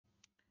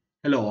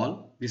Hello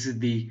all, this is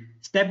the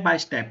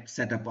step-by-step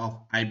setup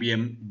of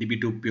IBM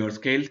DB2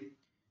 pureScale.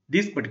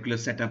 This particular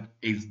setup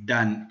is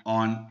done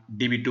on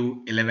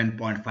DB2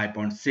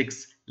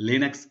 11.5.6,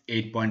 Linux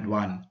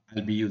 8.1.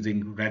 I'll be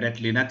using Red Hat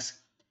Linux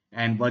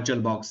and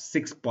VirtualBox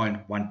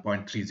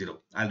 6.1.30.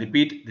 I'll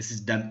repeat, this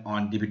is done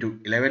on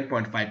DB2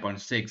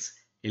 11.5.6,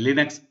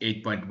 Linux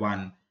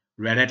 8.1,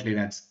 Red Hat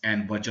Linux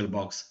and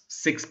VirtualBox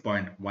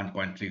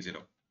 6.1.30.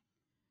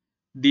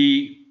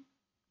 The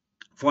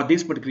For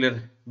this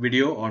particular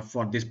video or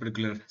for this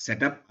particular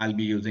setup, I'll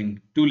be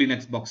using two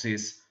Linux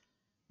boxes.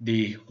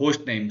 The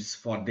host names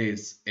for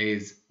this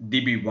is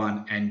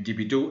DB1 and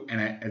DB2, and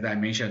as I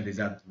mentioned, these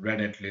are Red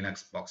Hat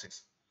Linux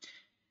boxes.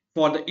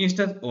 For the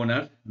instance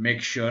owner,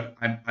 make sure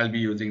I'll be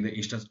using the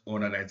instance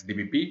owner as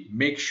DBP.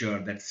 Make sure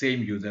that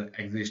same user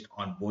exists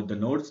on both the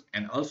nodes,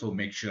 and also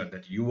make sure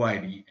that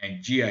UID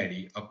and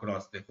GID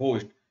across the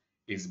host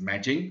is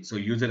matching. So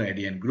user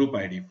ID and group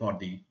ID for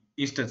the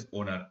instance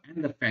owner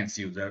and the fence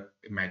user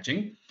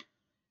matching.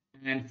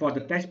 And for the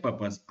test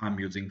purpose, I'm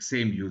using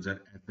same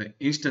user as the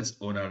instance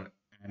owner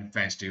and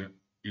fenced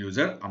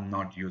user. I'm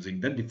not using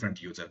the different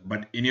user,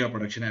 but in your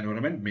production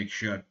environment, make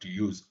sure to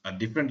use a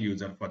different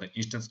user for the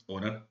instance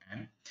owner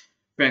and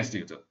fenced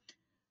user.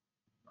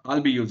 I'll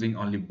be using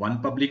only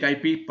one public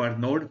IP per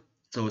node.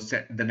 So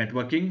set the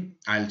networking.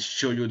 I'll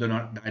show you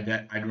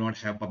I do not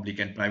have public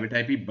and private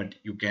IP, but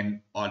you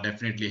can all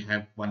definitely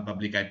have one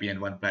public IP and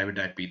one private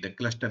IP. The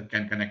cluster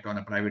can connect on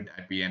a private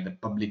IP and the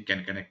public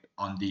can connect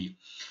on the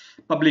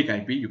public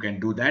IP. You can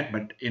do that,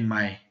 but in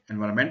my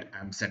environment,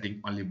 I'm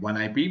setting only one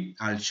IP.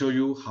 I'll show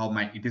you how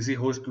my etc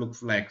host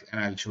looks like, and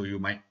I'll show you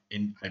my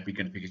in IP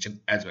configuration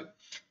as well.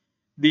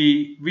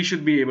 We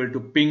should be able to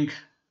ping.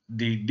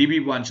 The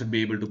DB1 should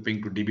be able to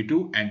ping to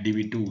DB2 and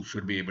DB2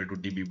 should be able to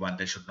DB1.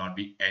 There should not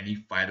be any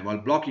firewall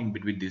blocking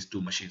between these two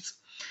machines.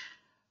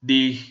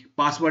 The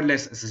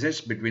passwordless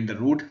SSH between the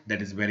root, that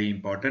is very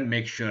important.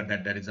 Make sure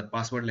that there is a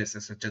passwordless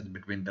SSH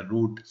between the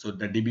root, so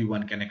the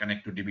DB1 can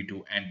connect to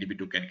DB2 and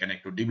DB2 can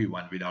connect to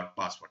DB1 without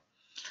password.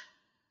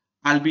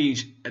 I'll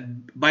be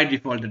by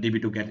default the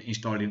DB2 get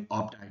installed in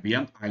opt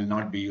IBM. I'll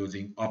not be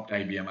using opt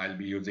IBM. I'll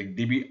be using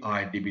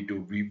DBI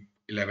DB2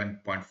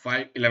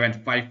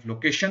 V11.5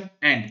 location,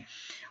 and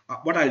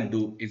what I'll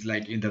do is,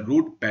 like in the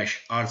root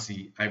bash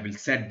rc, I will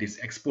set this,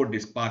 export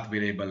this path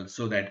variable,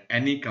 so that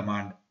any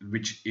command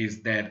which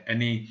is there,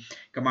 any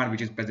command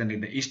which is present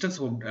in the instance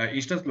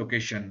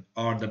location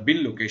or the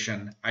bin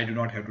location, I do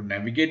not have to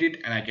navigate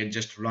it and I can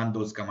just run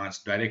those commands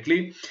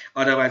directly.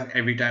 Otherwise,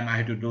 every time I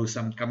have to do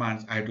some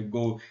commands, I have to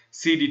go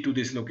cd to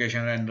this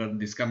location and run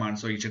this command.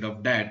 So instead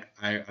of that,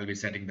 I'll be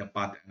setting the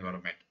path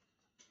environment.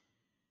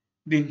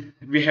 Then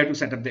we have to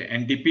set up the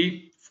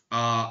NTP.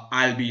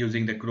 I'll be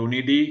using the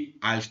cronid.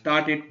 I'll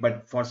start it,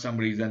 but for some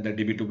reason the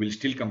DB2 will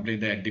still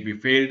complain the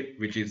NTP failed,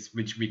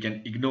 which we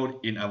can ignore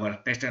in our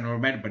test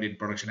environment, but in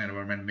production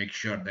environment, make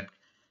sure that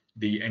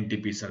the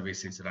NTP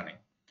service is running.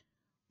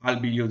 I'll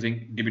be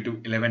using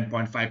DB2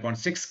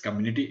 11.5.6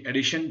 community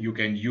edition. You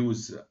can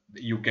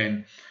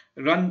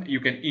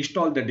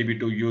install the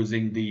DB2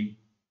 using the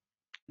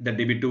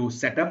DB2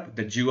 setup,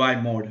 the GUI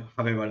mode.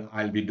 However,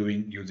 I'll be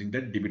using the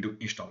DB2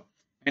 install.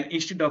 And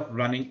instead of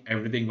running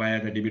everything via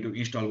the DB2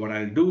 install, what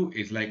I'll do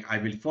is, like, I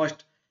will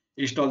first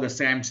install the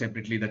SAM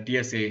separately, the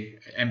TSA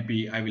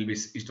MP I will be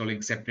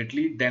installing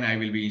separately. Then I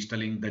will be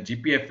installing the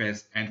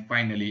GPFS, and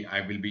finally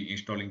I will be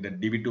installing the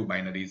DB2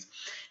 binaries.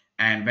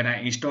 And when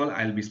I install,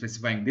 I'll be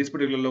specifying this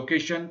particular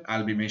location.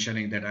 I'll be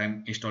mentioning that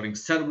I'm installing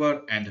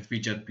server and the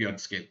feature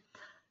pureScale.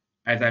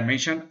 As I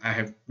mentioned, I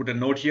have put a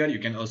note here. You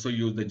can also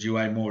use the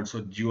GUI mode.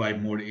 So GUI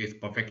mode is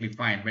perfectly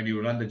fine. When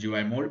you run the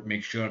GUI mode,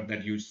 make sure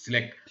that you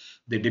select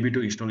the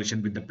DB2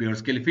 installation with the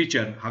pureScale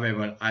feature.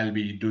 However, I'll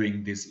be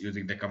doing this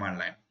using the command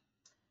line.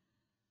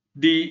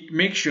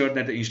 Make sure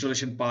that the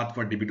installation path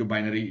for DB2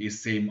 binary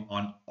is same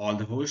on all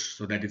the hosts.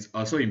 So that is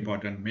also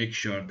important. Make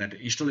sure that the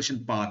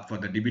installation path for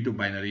the DB2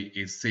 binary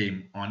is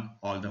same on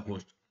all the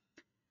hosts.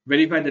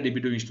 Verify the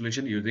DB2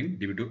 installation using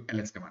DB2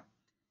 ls command.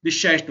 The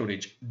share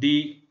storage.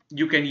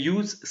 You can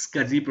use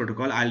SCSI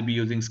protocol. I'll be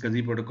using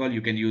SCSI protocol.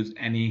 You can use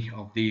any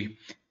of the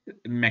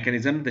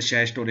mechanism, the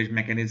share storage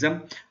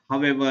mechanism.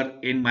 However,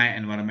 in my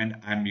environment,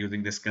 I'm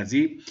using the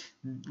SCSI.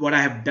 What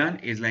I have done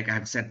is, like, I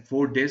have set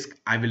 4 disks.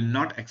 I will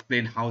not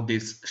explain how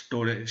this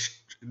storage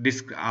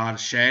disks are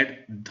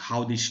shared,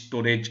 how the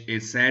storage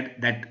is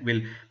set. That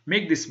will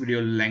make this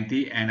video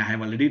lengthy, and I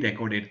have already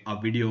recorded a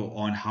video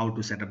on how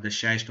to set up the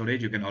share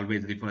storage. You can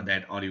always refer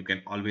that, or you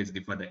can always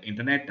refer the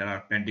internet. There are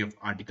plenty of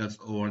articles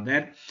over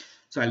there.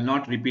 So I'll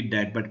not repeat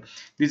that, but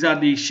these are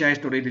the share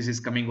storage. This is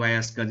coming via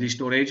SCSI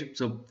storage.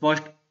 So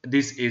first,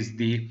 this is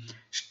the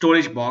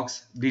storage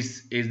box.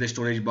 This is the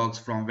storage box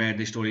from where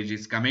the storage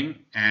is coming,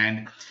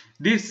 and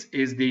this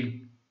is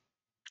the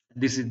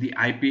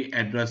IP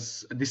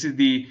address. This is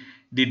the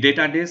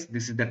data disk.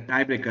 This is the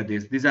tiebreaker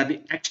disk. These are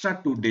the extra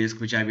 2 disks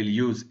which I will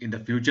use in the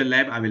future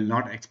lab. I will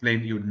not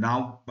explain you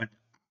now, but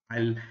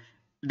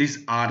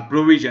these are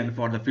provision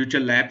for the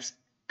future labs,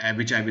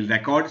 which I will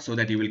record, so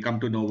that you will come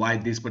to know why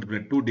these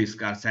particular 2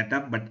 disks are set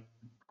up. But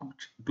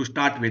to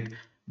start with,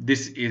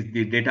 This is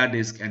the data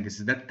disk and this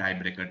is the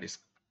tiebreaker disk.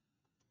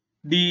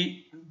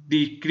 the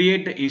the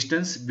create the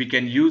instance, we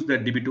can use the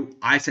DB2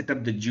 I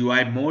setup the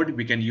GUI mode,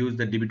 we can use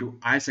the DB2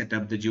 I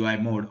setup the GUI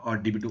mode, or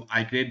DB2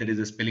 I create. That is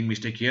a spelling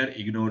mistake here,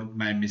 ignore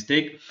my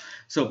mistake.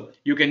 So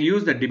you can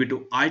use the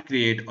DB2 I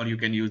create or you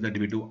can use the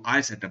DB2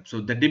 I setup. So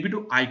the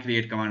DB2 I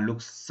create command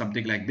looks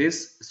something like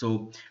this.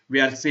 So we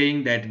are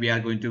saying that we are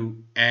going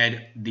to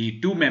add the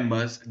two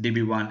members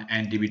DB1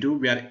 and DB2.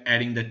 We are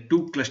adding the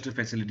two cluster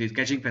facilities,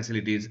 caching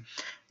facilities,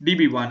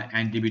 DB1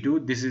 and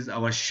DB2. This is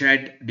our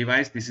shared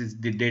device. This is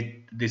the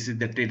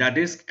data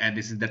disk, and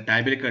this is the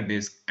tiebreaker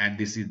disk, and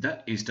this is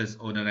the instance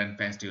owner and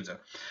fenced user.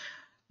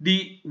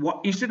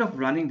 Instead of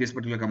running this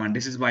particular command,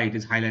 this is why it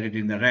is highlighted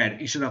in the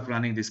red. Instead of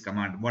running this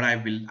command, what I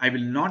will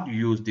not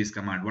use this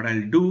command. What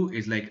I'll do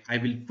is, like, I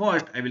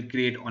will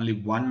create only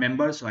one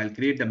member. So I'll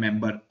create the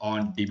member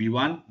on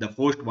DB1, the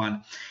first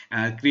one,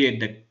 and I'll create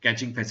the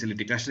caching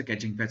facility, cluster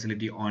caching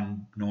facility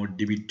on node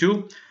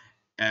DB2.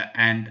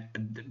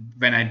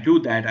 When I do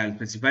that, I'll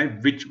specify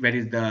where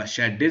is the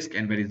shared disk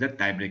and where is the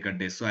tiebreaker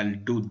disk. So I'll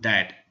do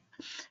that.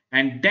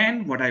 And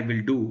then what I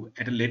will do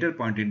at a later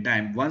point in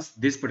time, once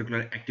this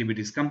particular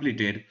activity is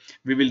completed,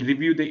 we will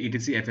review the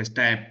etc fs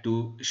tab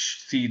to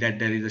see that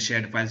there is a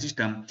shared file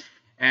system.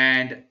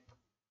 And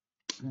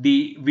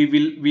we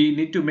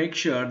need to make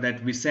sure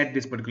that we set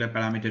this particular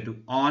parameter to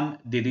on.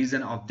 The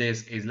reason of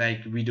this is,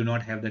 like, we do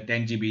not have the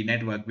 10 GB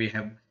network.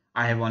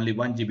 I have only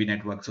 1 GB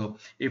network. So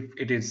if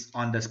it is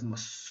on the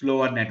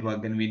slower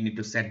network, then we need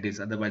to set this,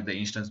 otherwise the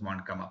instance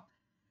won't come up.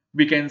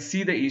 We can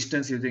see the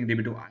instance using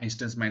DB2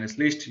 instance minus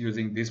list.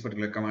 Using this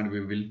particular command, we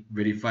will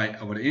verify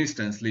our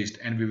instance list,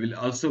 and we will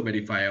also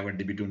verify our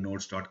DB2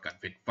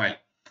 nodes.config file.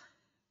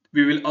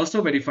 We will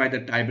also verify the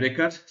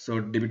tiebreaker.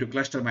 So DB2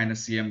 cluster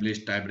minus CM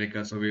list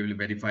tiebreaker. So we will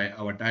verify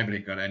our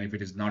tiebreaker, and if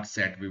it is not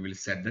set, we will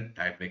set the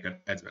tiebreaker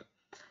as well.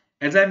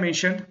 As I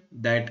mentioned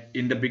that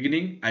in the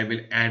beginning, I will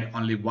add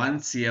only one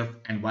CF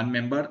and one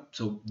member.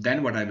 So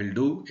then what I will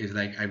do is,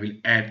 like, I will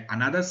add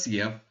another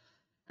CF,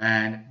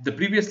 and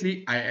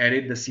previously I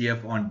added the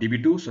CF on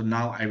DB2. So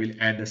now I will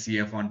add the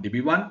CF on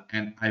DB1,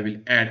 and I will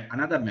add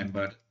another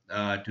member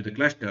to the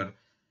cluster.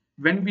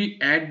 When we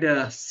add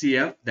the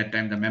CF, that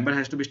time the member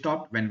has to be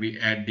stopped. When we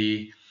add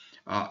the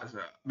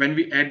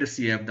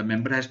CF, the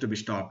member has to be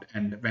stopped,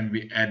 and when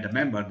we add the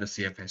member, the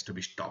CF has to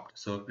be stopped.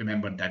 So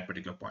remember that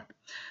particular point.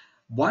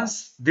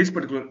 Once this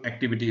particular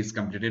activity is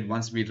completed,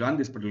 once we run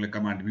this particular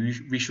command,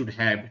 we should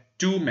have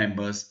two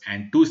members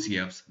and two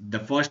CFs. The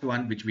first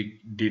one, which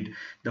we did,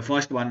 the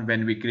first one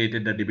when we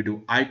created the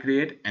DB2 I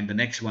create, and the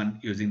next one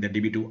using the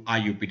DB2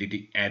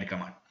 IUPDT add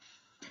command.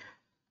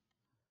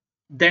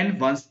 Then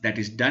once that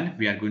is done,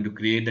 we are going to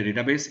create the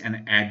database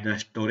and add the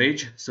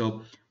storage.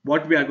 So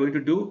what we are going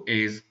to do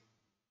is,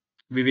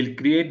 we will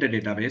create the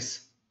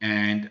database,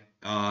 and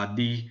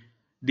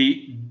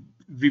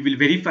we will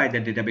verify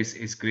that database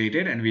is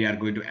created, and we are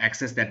going to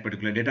access that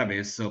particular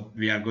database. So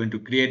we are going to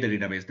create the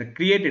database. The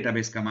create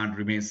database command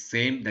remains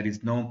same. There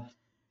is no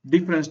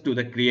difference to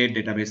the create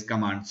database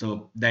command.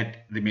 So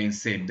that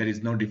remains same. There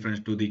is no difference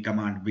to the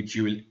command which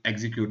you will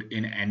execute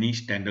in any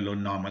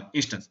standalone normal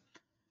instance.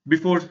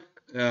 Before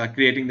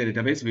creating the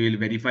database, we will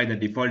verify the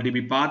default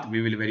DB path.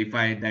 We will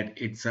verify that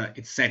it's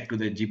set to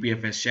the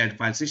GPFS shared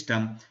file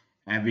system,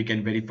 and we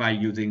can verify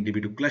using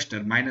DB2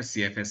 cluster minus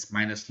CFS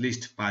minus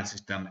list file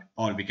system,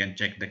 or we can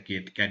check the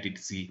cat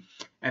etc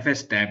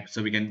fs tab.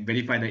 So we can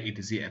verify the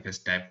etc fs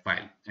tab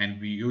file,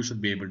 and you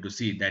should be able to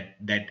see that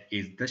that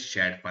is the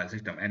shared file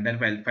system. And then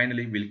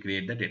finally we'll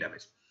create the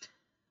database.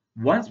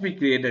 Once we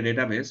create the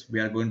database, we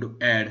are going to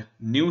add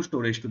new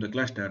storage to the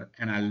cluster,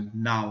 and I'll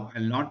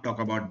not talk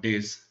about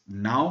this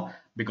now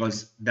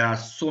because there are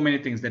so many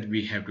things that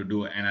we have to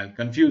do, and I'll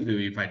confuse you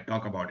if I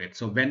talk about it.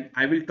 So when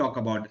I will talk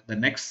about the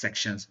next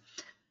sections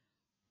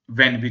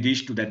when we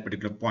reach to that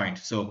particular point.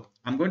 So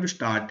I'm going to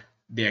start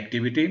the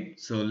activity.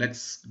 So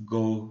let's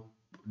go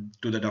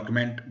to the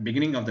document,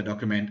 beginning of the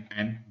document,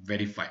 and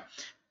verify.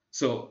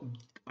 So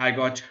I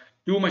got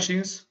two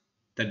machines,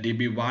 the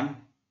DB1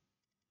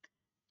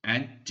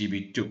 and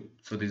DB2.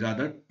 So these are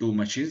the two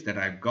machines that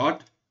I've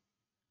got.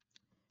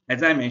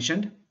 As I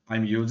mentioned,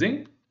 I'm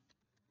using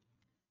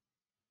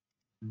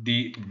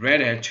the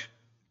RHEL8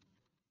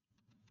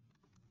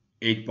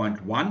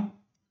 8.1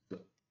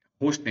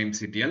 hostname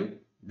CTL.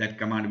 That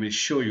command will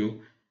show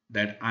you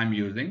that I'm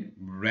using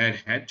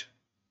RHEL8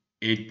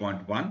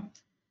 8.1.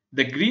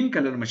 The green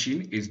color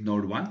machine is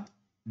node 1.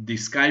 The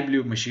sky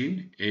blue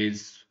machine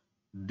is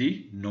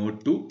the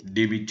node 2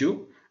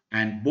 DB2,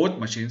 and both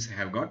machines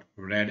have got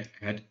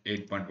RHEL8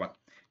 8.1.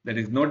 There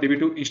is no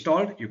DB2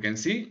 installed. You can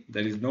see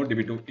there is no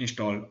DB2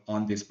 installed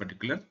on this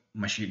particular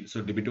machine.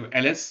 So DB2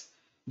 LS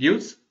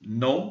gives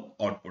no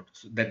output.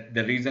 So that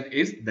the reason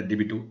is the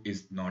DB2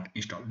 is not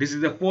installed. This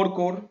is a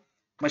 4-core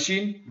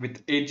machine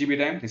with 8 GB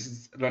RAM. This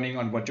is running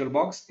on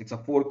VirtualBox. It's a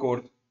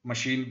 4-core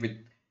machine with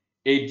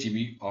 8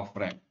 GB of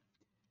RAM.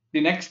 The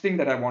next thing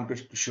that I want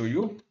to show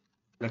you,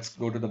 let's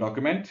go to the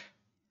document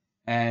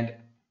and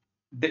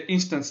the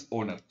instance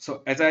owner.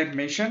 So as I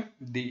mentioned,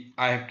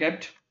 I have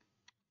kept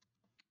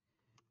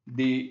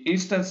the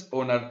instance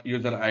owner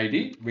user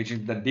ID, which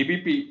is the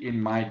DBP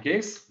in my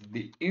case.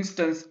 The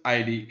instance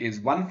ID is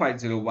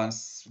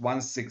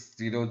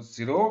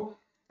 150.1.6.0.0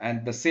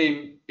 and the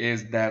same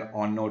is there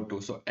on node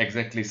 2. So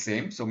exactly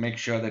same. So make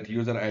sure that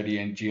user ID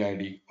and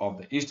GID of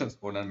the instance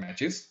owner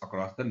matches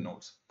across the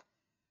nodes.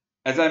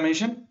 As I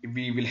mentioned,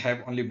 we will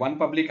have only one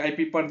public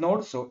IP per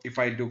node. So if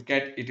I do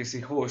cat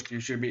etc host, you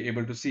should be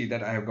able to see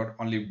that I have got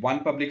only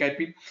one public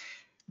IP.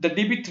 The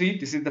DB3,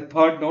 this is the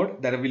third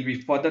node. There will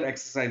be further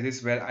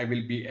exercises where I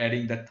will be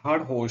adding the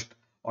third host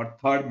or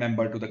third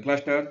member to the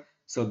cluster.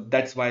 So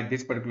that's why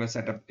this particular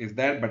setup is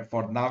there. But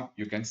for now,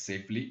 you can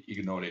safely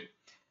ignore it.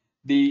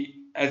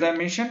 As I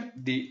mentioned,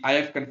 the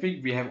if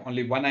config, we have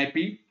only one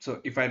IP. So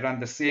if I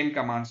run the same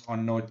commands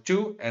on node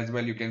 2 as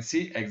well, you can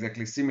see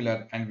exactly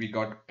similar and we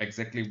got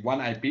exactly one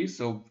IP.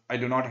 So I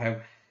do not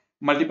have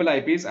multiple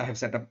IPs. I have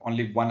set up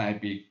only one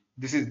IP.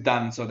 This is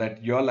done so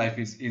that your life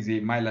is easy,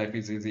 my life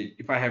is easy.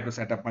 If I have to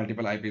set up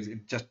multiple IPs,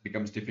 it just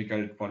becomes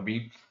difficult for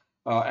me.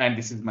 And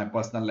this is my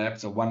personal lab,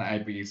 so one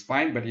IP is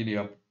fine, but in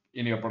your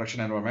production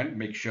environment,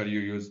 make sure you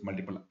use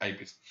multiple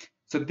IPs.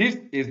 So this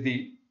is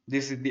the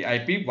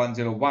IP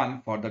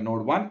 101 for the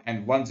node 1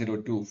 and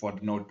 102 for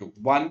the node 2.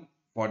 1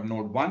 for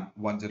node 1,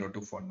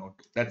 102 for node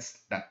 2. That's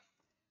done.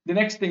 The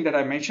next thing that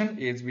I mentioned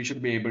is we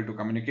should be able to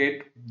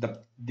communicate.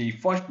 The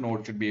first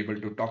node should be able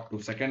to talk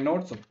to second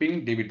node. So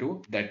ping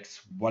DB2,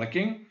 that's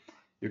working.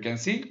 You can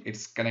see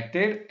it's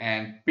connected,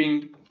 and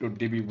ping to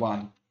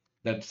DB1.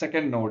 That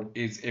second node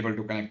is able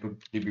to connect to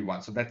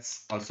DB1. So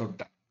that's also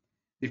done.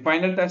 The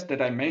final test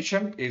that I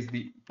mentioned is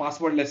the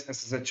passwordless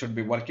SSH should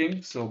be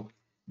working. So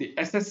the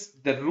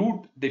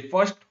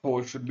first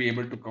host should be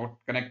able to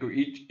connect to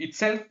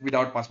itself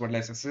without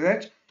passwordless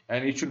SSH,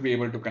 and it should be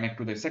able to connect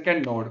to the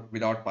second node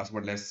without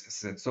passwordless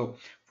SSH. So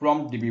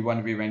from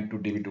DB1 we went to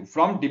DB2.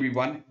 From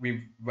DB1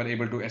 we were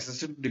able to SSH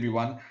to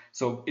DB1,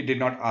 so it did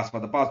not ask for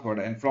the password,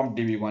 and from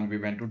DB1 we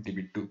went to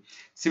DB2.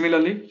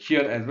 Similarly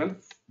here as well,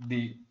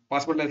 the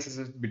passwordless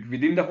SSH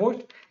within the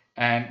host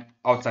and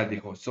outside the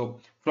host. So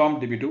from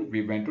DB2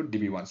 we went to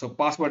DB1. So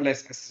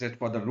passwordless SSH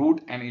for the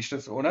root and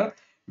instance owner,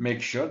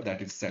 make sure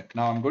that is set.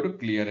 Now I'm going to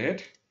clear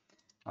it.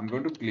 I'm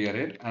going to clear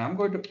it and I'm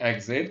going to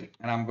exit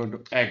and I'm going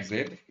to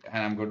exit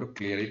and I'm going to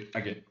clear it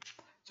again.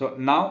 So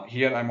now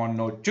here I'm on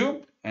node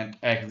 2 and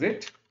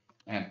exit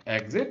and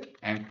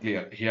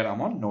clear. Here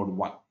I'm on node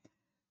 1.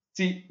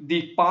 See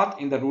the path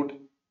in the root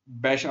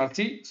bash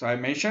rc. So I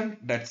mentioned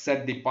that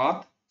set the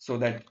path so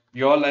that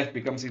your life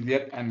becomes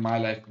easier and my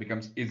life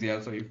becomes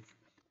easier. So if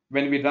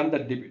when we run the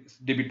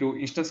DB2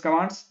 instance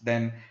commands,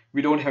 then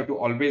we don't have to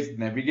always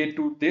navigate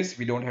to this.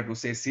 We don't have to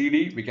say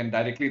cd. We can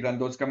directly run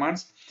those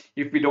commands.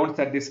 If we don't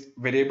set these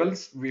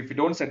variables, if we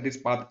don't set this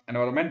path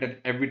environment, then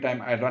every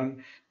time I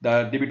run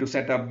the DB2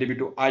 setup,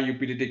 DB2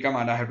 iupt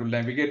command, I have to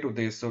navigate to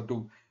this. So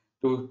to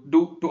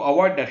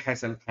avoid that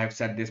hassle, I have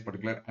set this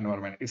particular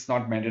environment. It's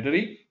not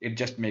mandatory. It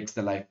just makes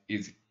the life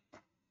easy.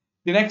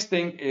 The next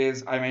thing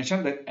is I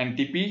mentioned that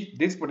NTP,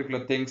 this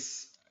particular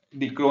things,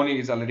 the crony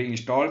is already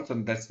installed, so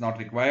that's not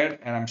required,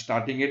 and I'm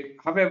starting it.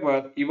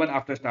 However, even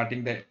after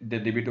starting the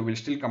DB2 will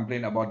still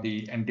complain about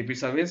the NTP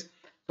service.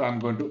 So I'm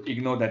going to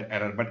ignore that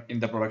error, but in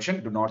the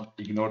production, do not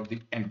ignore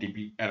the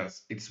NTP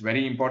errors. It's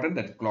very important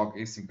that the clock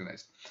is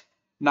synchronized.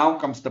 Now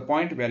comes the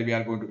point where we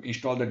are going to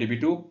install the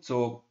DB2.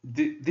 So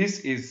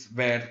this is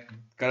where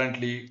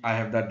currently I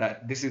have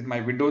that. This is my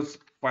Windows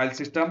file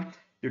system.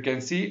 You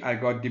can see I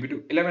got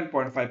DB2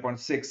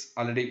 11.5.6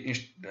 already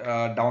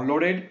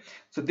downloaded.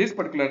 So this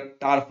particular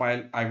tar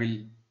file I will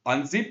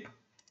unzip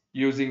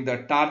using the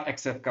tar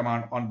xf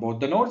command on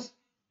both the nodes,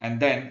 and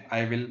then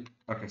I will,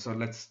 okay, so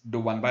let's do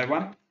one by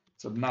one.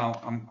 So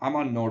now I'm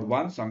on node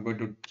 1, so I'm going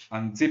to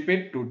unzip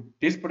it to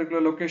this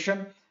particular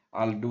location.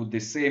 I'll do the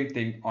same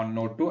thing on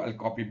node 2. I'll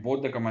copy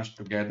both the commands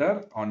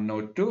together. On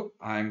node 2,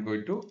 I'm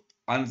going to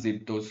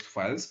unzip those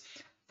files.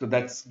 So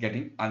that's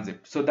getting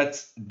unzipped. So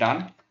that's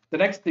done. The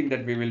next thing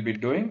that we will be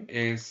doing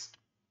is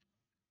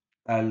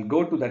I'll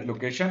go to that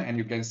location, and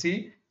you can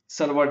see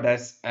server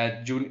dash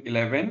at June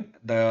 11.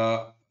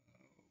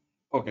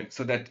 Okay,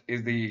 so that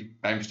is the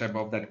timestamp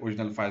of that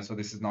original file. So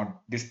this is not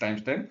this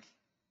timestamp.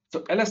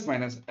 So ls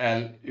minus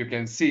l, you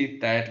can see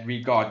that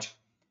we got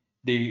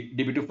the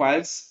DB2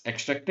 files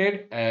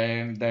extracted,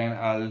 and then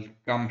I'll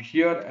come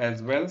here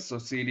as well. So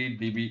cd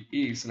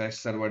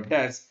dbe/server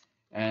dash,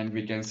 and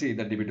we can see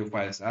the DB2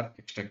 files are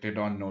extracted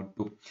on node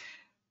 2.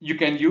 You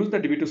can use the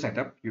DB2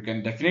 setup. You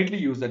can definitely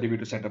use the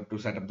DB2 setup to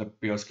set up the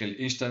pureScale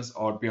instance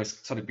or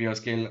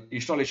pureScale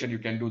installation. You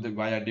can do the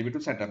via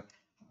DB2 setup.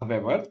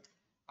 However,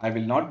 I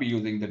will not be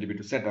using the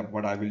DB2 setup.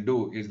 What I will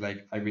do is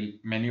like I will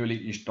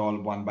manually install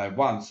one by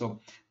one.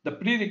 So the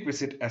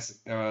prerequisite as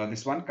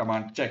this one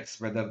command checks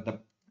whether the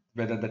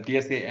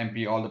TSA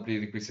MP all the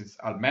prerequisites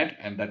are met,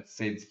 and that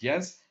says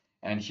yes.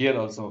 And here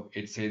also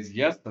it says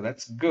yes, so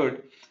that's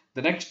good.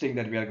 The next thing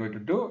that we are going to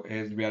do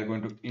is we are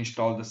going to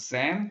install the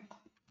SAM,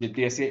 the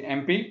TSA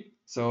MP.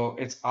 So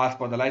it's asked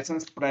for the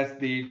license. Press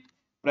the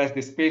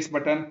space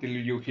button till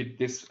you hit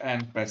this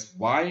and press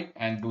Y,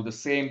 and do the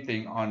same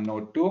thing on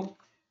node 2.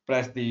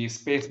 press the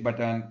space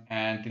button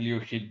until you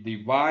hit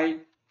the Y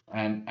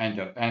and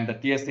enter. And the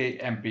TSA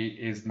MP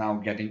is now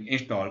getting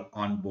installed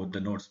on both the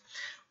nodes.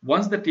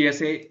 Once the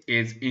TSA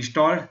is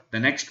installed, the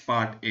next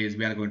part is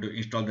we are going to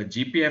install the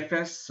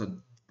GPFS. So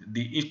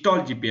the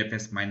install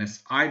GPFS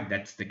minus I,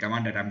 that's the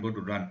command that I'm going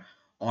to run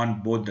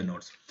on both the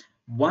nodes.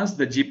 Once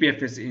the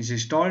GPFS is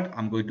installed,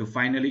 I'm going to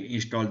finally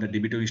install the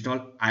DB2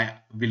 install. I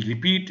will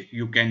repeat,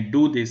 you can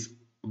do this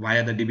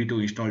via the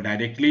DB2 install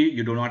directly.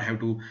 You do not have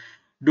to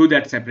do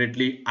that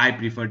separately. I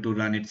prefer to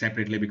run it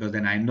separately because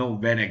then I know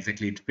where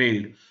exactly it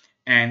failed,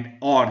 and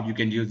or you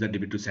can use the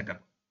DB2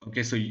 setup.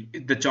 Okay, so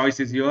the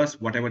choice is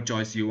yours. Whatever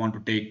choice you want to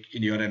take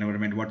in your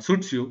environment, what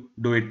suits you,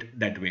 do it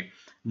that way.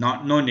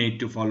 No need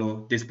to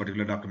follow this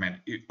particular document.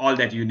 All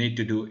that you need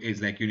to do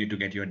is like you need to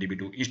get your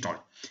DB2 installed.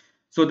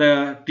 So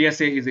the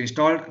TSA is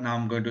installed. Now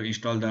I'm going to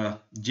install the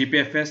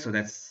GPFS. So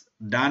that's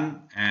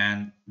done,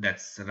 and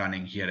that's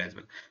running here as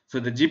well. So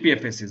the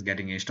GPFS is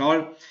getting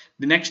installed.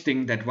 The next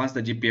thing, that once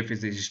the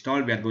GPFS is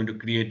installed, we are going to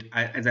create,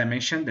 as I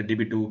mentioned, the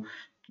DB2.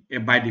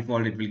 By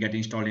default it will get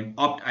installed in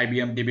opt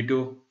IBM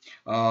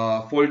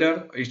DB2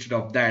 folder. Instead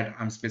of that,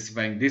 I'm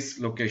specifying this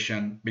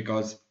location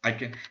because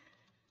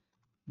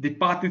the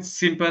path is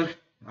simple.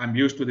 I'm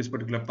used to this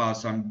particular path,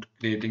 so I'm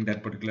creating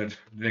that particular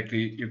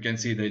directory. You can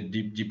see the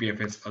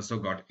GPFS also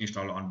got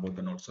installed on both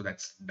the nodes, so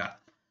that's done.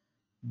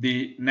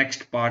 The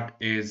next part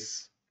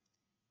is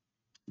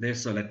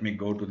this. So let me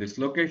go to this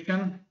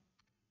location.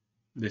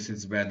 This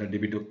is where the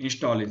DB2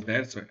 install is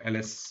there. So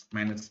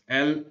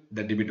ls-l,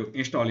 the DB2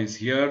 install is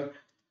here,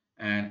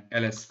 and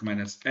ls-l,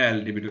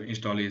 DB2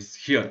 install is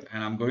here.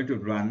 And I'm going to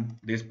run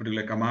this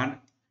particular command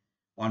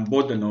on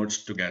both the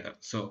nodes together.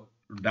 So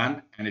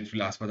done, and it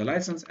will ask for the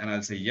license, and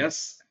I'll say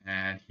yes.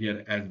 And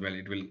here as well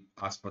it will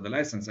ask for the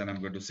license, and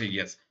I'm going to say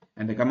yes.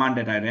 And the command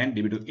that I ran,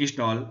 db2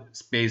 install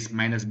space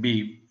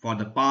 -b for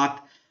the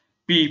path,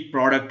 p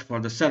product for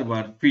the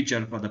server,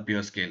 feature for the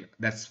pureScale.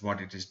 That's what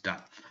it is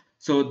done.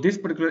 So this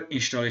particular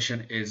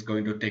installation is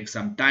going to take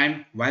some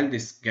time. While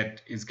this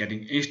is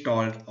getting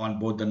installed on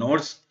both the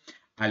nodes,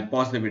 I'll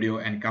pause the video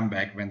and come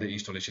back when the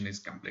installation is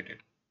completed.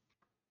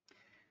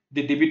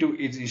 The DB2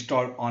 is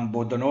installed on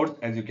both the nodes.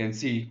 As you can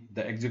see,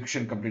 the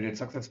execution completed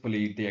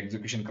successfully. The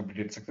execution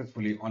completed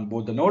successfully on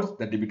both the nodes.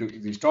 The DB2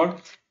 is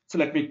installed. So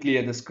let me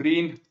clear the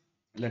screen.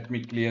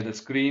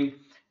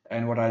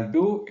 And what I'll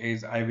do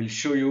is I will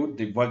show you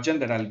the version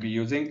that I'll be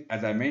using.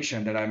 As I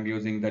mentioned, that I'm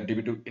using the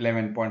DB2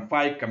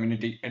 11.5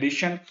 Community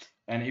Edition.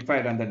 And if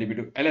I run the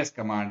DB2 ls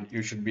command,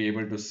 you should be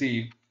able to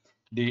see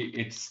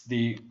it's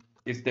the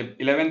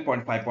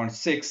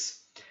 11.5.6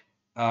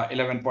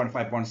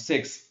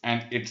 11.5.6,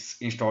 and it's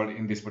installed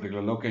in this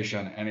particular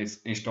location, and it's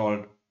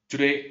installed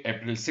today,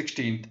 April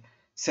 16th,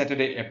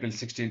 Saturday, April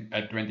 16th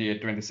at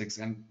 28:26,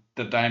 and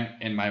the time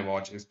in my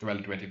watch is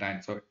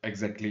 12:29. So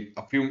exactly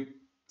a few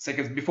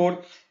seconds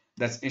before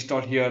that's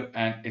installed here,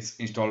 and it's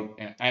installed,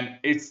 and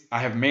I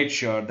have made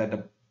sure that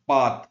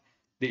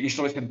the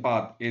installation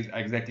path is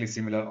exactly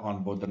similar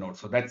on both the nodes.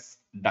 So that's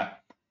done.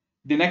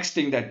 The next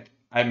thing that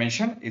I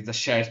mentioned is the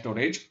shared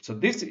storage. So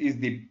this is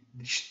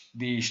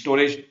the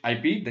storage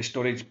IP, the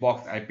storage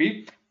box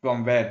IP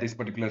from where this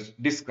particular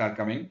disks are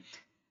coming.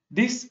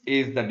 This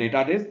is the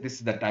data disk. This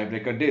is the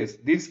tiebreaker disk.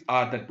 These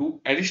are the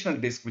two additional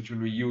disks which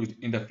will be used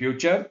in the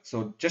future.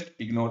 So just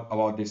ignore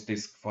about this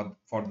disk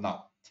for now.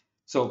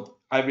 So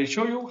I will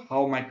show you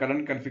how my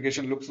current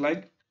configuration looks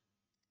like.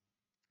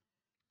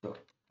 So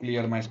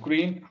clear my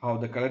screen, how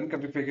the current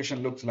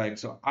configuration looks like.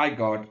 So I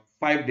got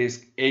 5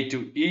 disks A to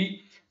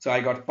E. So I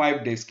got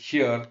 5 disks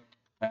here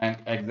and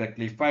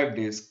exactly 5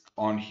 disks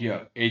on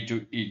here, A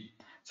to E.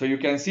 So you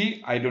can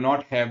see I do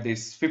not have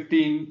this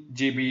 15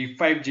 GB,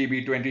 5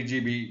 GB, 20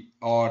 GB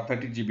or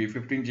 30 GB,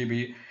 15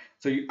 GB.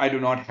 So I do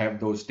not have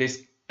those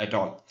disks at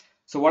all.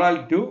 So what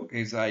I'll do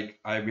is I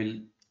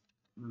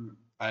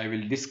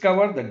will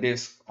discover the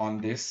disk on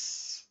this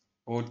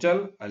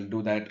portal. I'll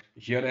do that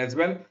here as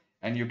well.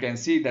 And you can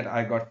see that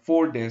I got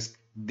 4 disks,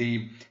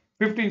 the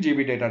 15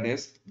 GB data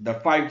disk, the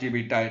 5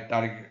 GB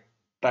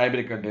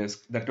tiebreaker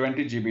disk, the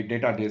 20 GB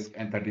data disk,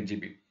 and 30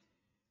 GB.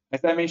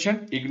 As I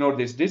mentioned, ignore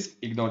this disk,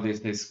 ignore this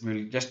disk.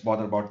 We'll just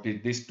bother about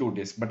these 2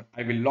 disks, but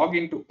I will log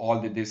into all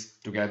the disks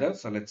together.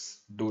 So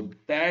let's do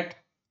that.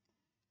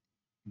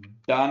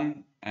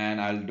 Done. And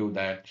I'll do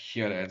that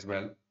here as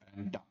well,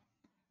 and done.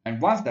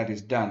 And once that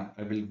is done,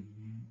 I will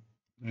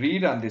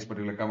rerun this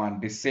particular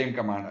command, this same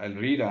command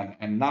I'll rerun,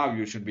 and now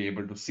you should be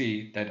able to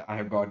see that I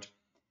have got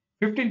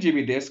 15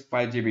 GB disk,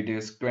 5 GB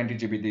disk, 20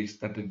 GB disk,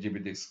 30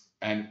 GB disk,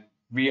 and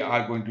we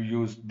are going to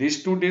use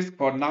these 2 disks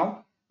for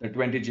now. The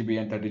 20 GB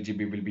and 30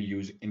 GB will be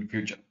used in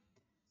future.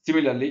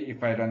 Similarly,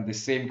 if I run the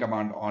same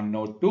command on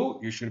node 2,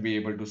 you should be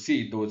able to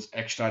see those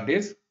extra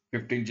disks,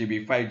 15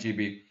 GB, 5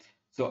 GB.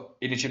 So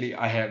initially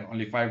I had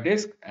only 5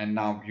 disks, and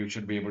now you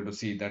should be able to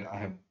see that I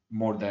have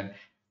more than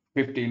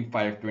 15,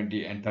 5,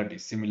 20, and 30,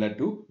 similar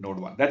to node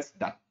 1. That's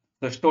done.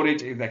 So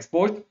storage is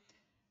exposed.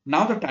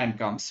 Now the time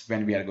comes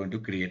when we are going to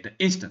create the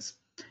instance.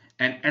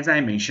 And as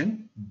I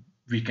mentioned,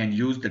 we can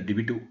use the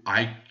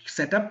DB2I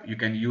setup. You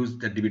can use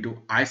the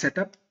DB2I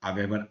setup.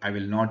 However, I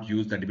will not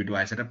use the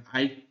DB2I setup.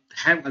 I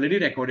have already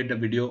recorded a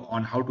video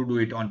on how to do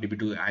it on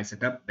DB2I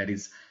setup. That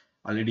is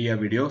already a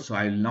video, so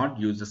I will not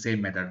use the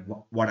same method.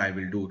 What I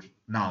will do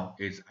now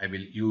is I will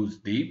use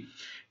the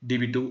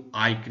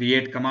DB2I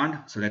create command.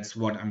 So that's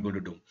what I'm going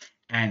to do.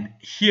 And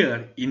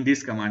here in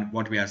this command,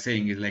 what we are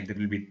saying is like there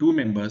will be two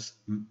members,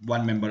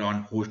 one member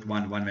on host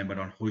 1, one member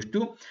on host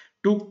 2,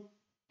 two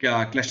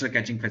cluster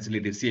caching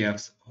facility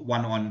CFs,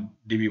 one on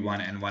DB1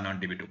 and one on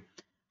DB2.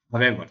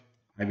 However,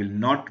 I will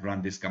not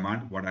run this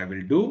command. What I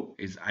will do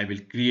is I will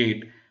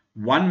create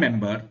one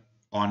member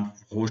on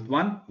host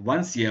 1,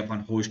 one CF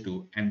on host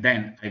 2, and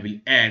then I will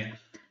add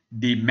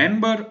the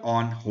member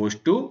on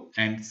host 2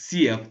 and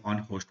CF on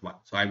host 1.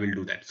 So I will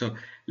do that. So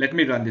let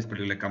me run this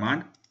particular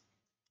command.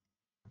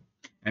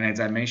 And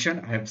as I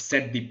mentioned, I have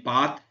set the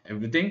path,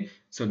 everything.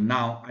 So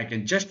now I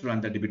can just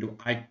run the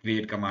db2i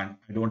create command.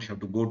 I don't have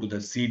to go to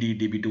the cd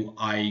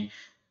db2i,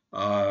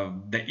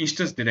 the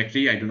instance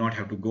directory. I do not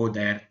have to go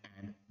there,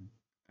 and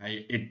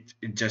I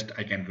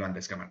can run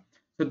this command.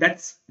 So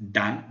that's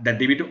done. The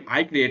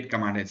db2i create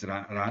command is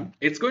run.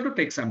 It's going to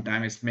take some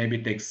time. It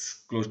maybe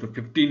takes close to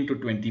 15 to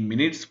 20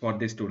 minutes for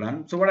this to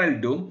run. So what I'll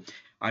do,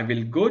 I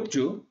will go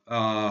to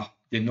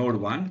the node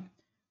 1.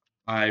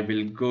 I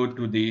will go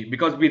to the,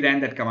 because we ran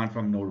that command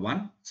from node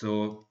 1.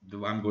 So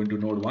I'm going to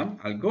node 1.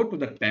 I'll go to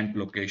the temp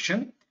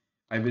location.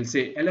 I will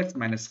say ls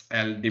minus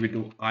l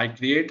db2i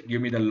create.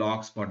 Give me the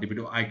logs for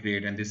db2i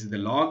create. And this is the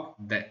log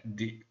that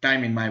the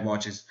time in my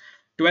watch is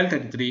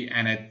 12:33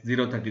 and at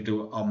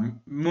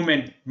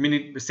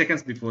 0:32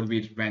 seconds before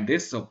we ran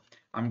this. So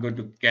I'm going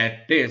to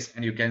get this,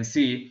 and you can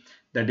see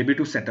the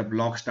db2 setup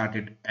log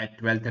started at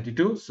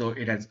 12:32. So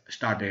it has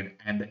started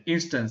and the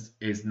instance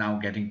is now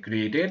getting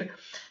created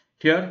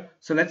here.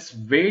 So let's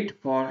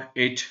wait for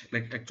it.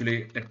 Like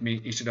actually, let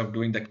me, instead of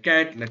doing the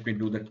cat, let me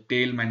do the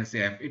tail minus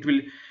af. It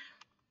will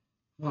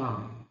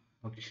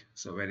okay,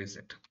 so where is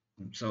it?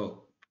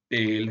 So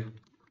tail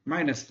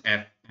minus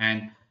f,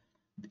 and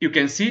you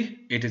can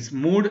see it is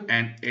moved,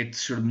 and it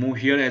should move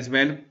here as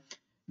well.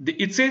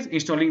 It says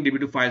installing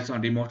db2 files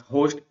on remote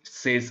host,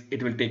 says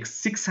it will take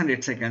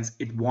 600 seconds.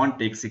 It won't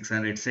take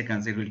 600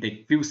 seconds. It will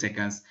take few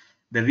seconds.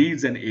 The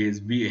reason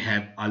is we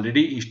have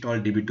already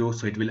installed db2,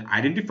 so it will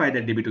identify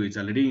that db2 is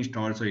already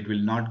installed, so it will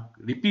not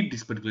repeat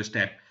this particular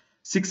step.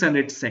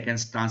 600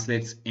 seconds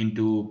translates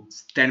into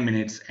 10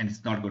 minutes, and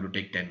it's not going to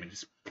take 10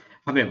 minutes.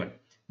 However,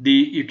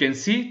 you can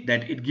see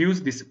that it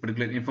gives this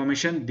particular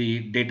information,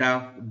 the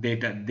data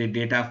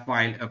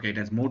file. Okay, it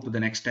has moved to the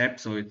next step,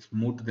 so it's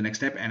moved to the next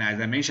step, and as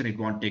I mentioned, it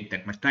won't take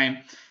that much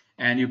time.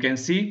 And you can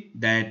see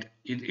that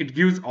it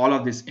gives all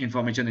of this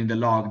information in the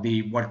log,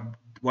 the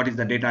what is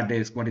the data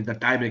disk, what is the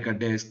tiebreaker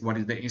disk, what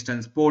is the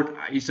instance port,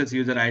 instance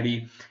user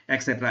id,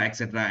 etc,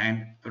 etc,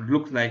 and it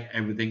looks like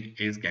everything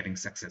is getting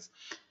success.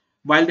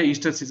 While the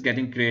instance is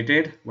getting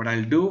created, what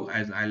I'll do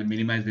is I'll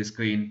minimize the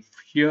screen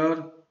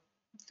here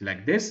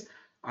like this.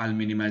 I'll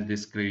minimize the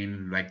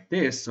screen like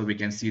this, so we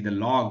can see the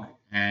log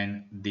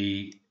and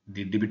the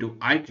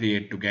db2i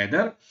create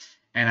together.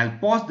 And I'll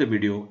pause the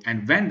video,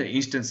 and when the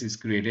instance is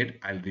created,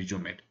 I'll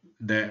resume it.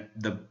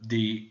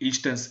 The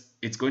instance,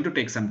 it's going to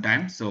take some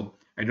time, so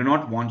I do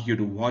not want you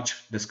to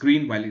watch the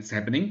screen while it's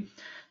happening.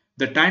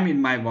 The time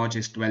in my watch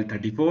is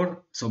 12:34,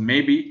 so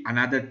maybe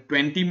another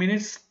 20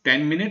 minutes,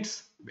 10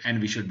 minutes, and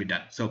we should be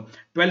done. So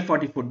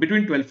 12:44,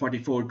 between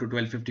 12:44 to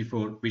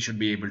 12:54, we should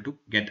be able to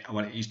get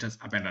our instance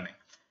up and running.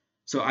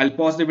 So I'll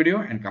pause the video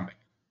and come back.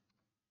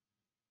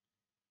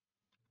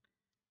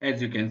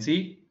 As you can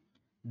see,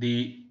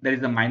 there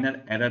is a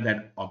minor error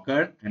that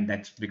occurred, and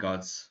that's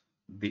because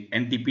the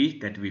NTP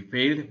that we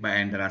failed,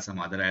 and there are some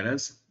other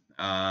errors.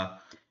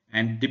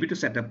 And db2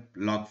 setup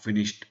log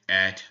finished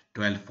at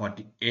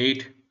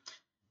 12:48.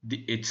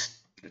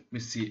 Let me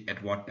see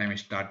at what time it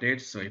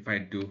started. So if I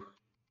do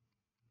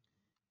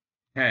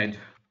head,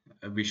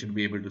 we should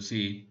be able to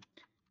see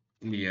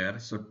clear.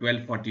 So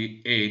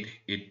 12:48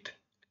 it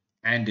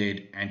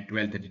ended, and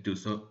 12:32.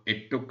 So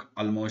it took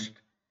almost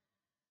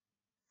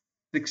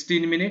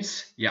 16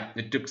 minutes. Yeah,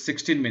 it took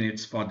 16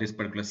 minutes for this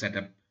particular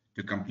setup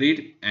to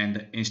complete, and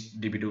the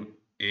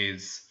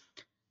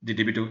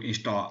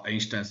db2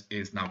 instance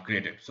is now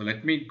created. So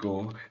let me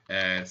go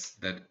as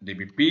that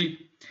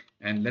dbp,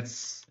 and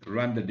let's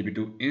run the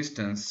db2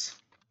 instance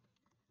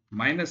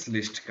minus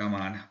list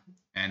command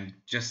and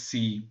just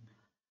see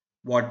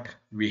what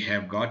we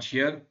have got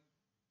here.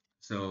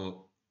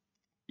 So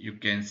you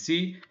can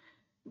see,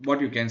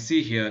 what you can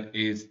see here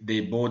is they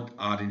both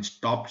are in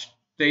stop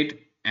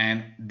state,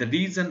 and the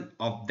reason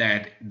of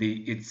that,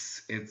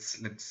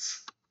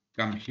 let's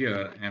come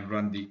here and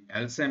run the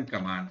lsm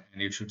command,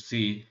 and you should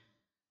see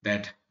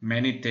that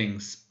many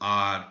things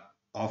are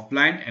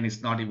offline and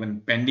it's not even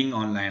pending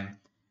online.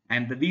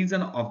 And the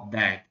reason of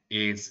that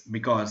is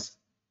because,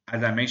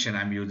 as I mentioned,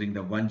 I'm using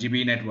the 1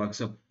 GB network.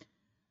 So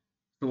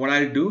what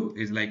I'll do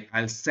is like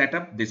I'll set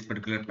up this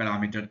particular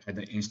parameter at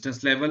the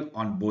instance level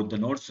on both the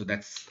nodes. So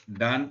that's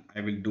done. I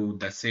will do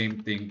the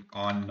same thing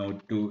on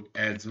node 2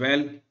 as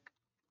well.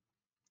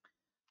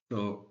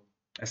 So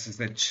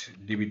SSH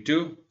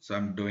DB2. So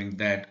I'm doing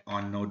that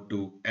on node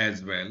 2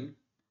 as well.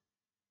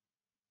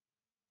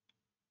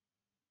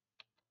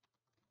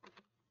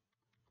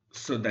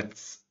 So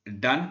that's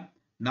done.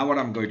 Now what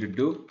I'm going to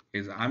do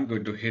is I'm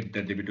going to hit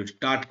the DB2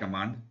 start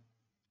command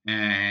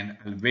and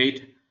I'll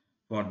wait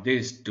for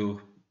this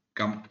to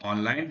come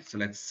online. So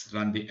let's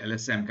run the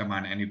LSM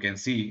command and you can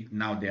see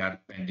now they are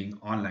pending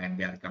online.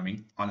 They are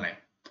coming online.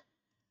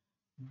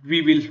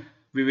 We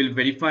will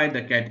verify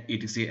the cat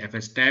etc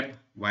fs tab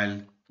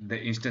while the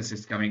instance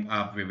is coming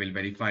up. We will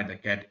verify the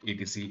cat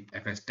etc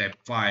fs tab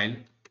file.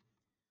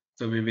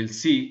 So we will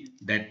see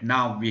that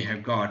now we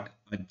have got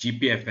a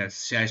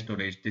GPFS shared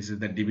storage. This is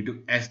the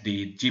DB2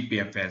 SD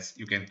GPFS.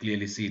 You can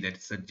clearly see that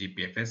it's a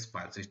GPFS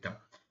file system.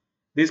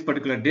 This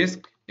particular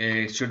disk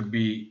should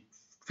be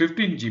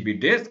 15 GB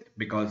disk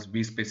because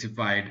we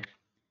specified.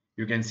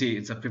 You can see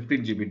it's a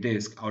 15 GB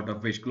disk, out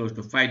of which close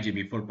to 5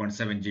 GB,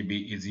 4.7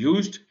 GB is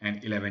used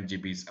and 11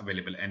 GB is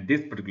available. And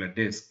this particular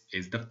disk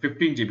is the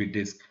 15 GB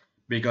disk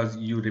because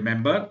you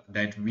remember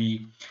that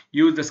we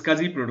used the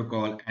SCSI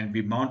protocol and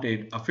we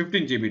mounted a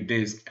 15 GB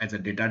disk as a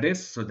data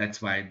disk. So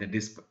that's why the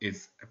disk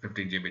is a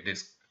 15 GB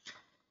disk.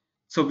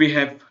 So we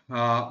have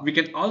we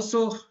can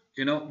also,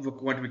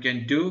 what we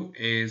can do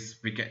is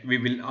we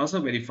will also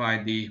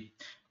verify the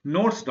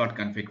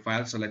nodes.config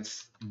file. So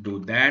let's do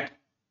that.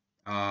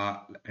 I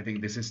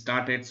think this is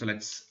started, so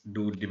let's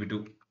do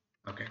db2.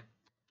 Okay,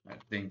 I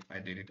think I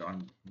did it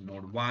on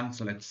node 1.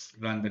 So let's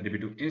run the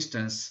db2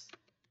 instance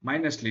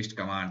minus list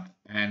command,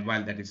 and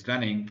while that is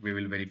running we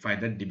will verify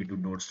the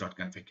db2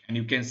 nodes.config, and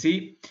you can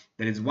see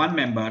there is one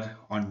member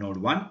on node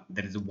 1,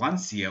 there is one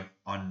CF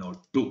on node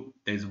 2,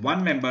 there is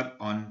one member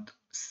on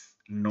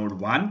node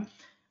 1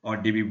 or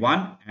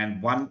db1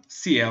 and one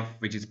CF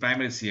which is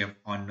primary CF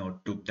on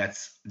node 2.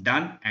 That's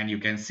done, and you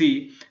can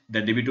see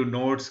the db2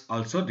 nodes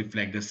also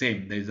reflect the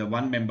same. There is a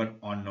one member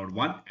on node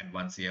 1 and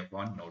one CF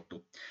on node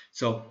 2.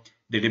 So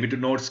the db2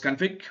 nodes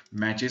config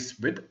matches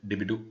with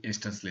db2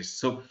 instance list.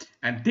 So,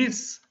 and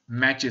this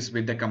matches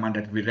with the command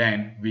that we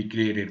ran. We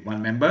created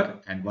one member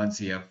and one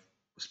CF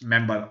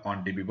member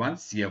on db1,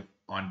 CF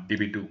on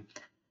db2,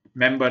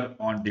 member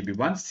on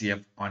db1,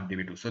 CF on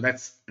db2. So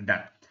that's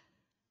done.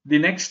 The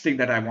next thing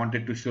that I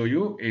wanted to show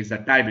you is the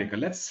tiebreaker.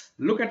 Let's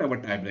look at our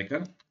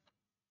tiebreaker.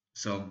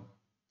 So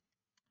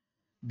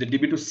the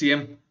db2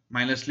 cm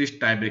minus list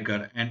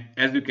tiebreaker, and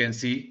as you can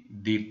see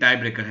the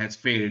tiebreaker has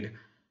failed.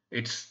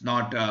 It's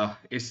not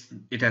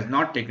it has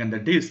not taken the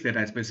disk that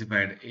I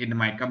specified in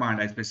my command.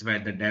 I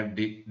specified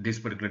the this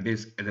particular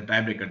disk as a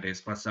tiebreaker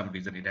disk. For some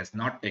reason it has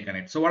not taken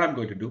it. So what I'm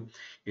going to do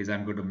is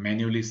I'm going to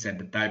manually set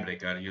the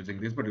tiebreaker using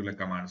this particular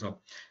command. So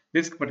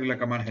this particular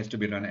command has to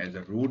be run as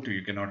a root.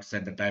 You cannot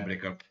set the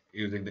tiebreaker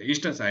using the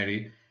instance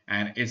ID,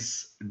 and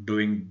it's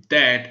doing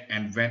that.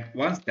 And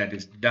once that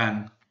is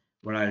done,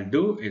 what I'll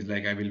do is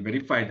like I will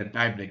verify the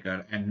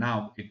tiebreaker, and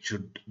now it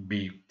should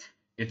be,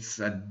 it's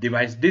a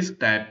device disk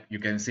type. You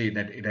can see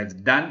that it has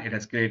done, it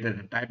has created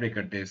a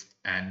tiebreaker disk,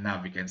 and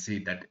now we can see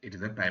that it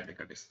is a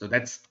tiebreaker disk. So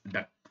that's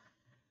done.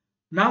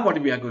 Now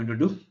what we are going to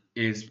do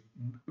is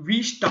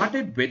we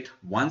started with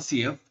one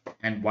CF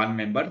and one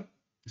member.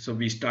 So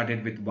we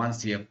started with one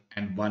CF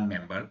and one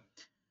member.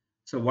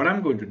 So what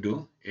I'm going to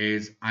do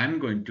is I'm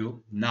going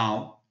to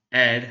now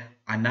add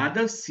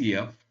another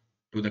CF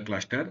to the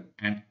cluster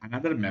and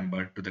another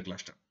member to the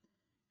cluster.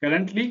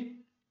 Currently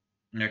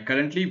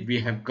we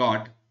have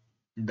got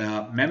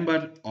the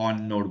member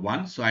on node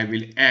 1. So I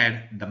will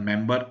add the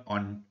member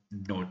on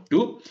node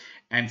 2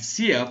 and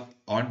CF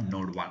on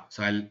node 1.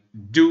 So I'll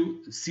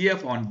do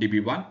CF on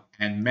db1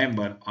 and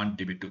member on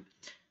db2.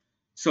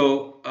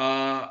 So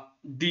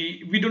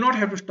we do not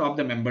have to stop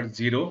the member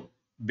 0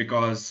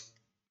 because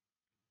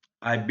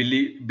I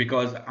believe,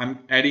 because I'm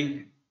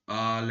adding,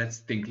 let's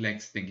think.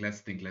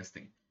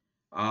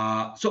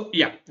 So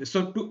yeah,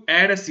 so to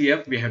add a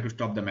CF, we have to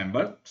stop the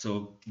member.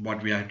 So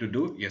what we have to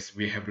do, yes,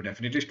 we have to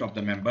definitely stop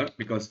the member,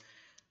 because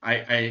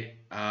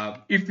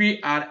if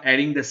we are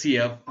adding the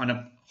CF on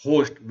a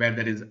host where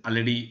there is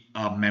already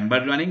a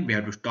member running, we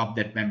have to stop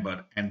that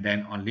member and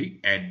then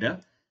only add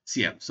the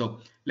CF.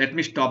 So let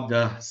me stop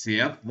the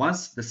CF.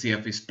 Once the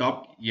CF is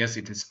stopped, yes,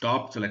 it is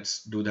stopped. So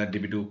let's do the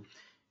db2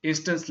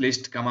 instance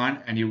list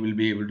command, and you will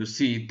be able to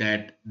see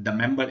that the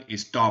member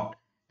is stopped.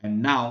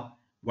 And now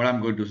what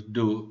I'm going to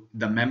do,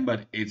 the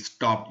member is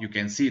stopped. You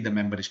can see the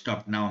member is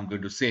stopped. Now I'm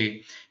going to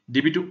say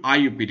db2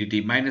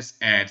 iupdt minus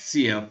add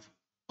CF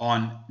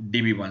on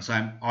db1. So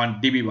I'm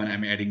on db1,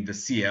 I'm adding the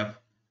CF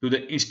to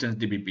the instance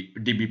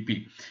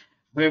dbp.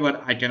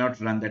 However, I cannot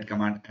run that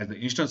command as the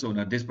instance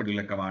owner. This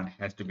particular command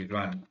has to be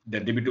run. The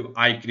db2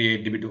 I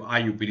create, db2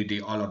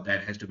 iupdt, all of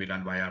that has to be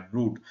run via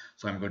root.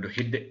 So I'm going to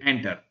hit the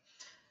enter.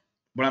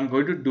 What I'm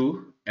going to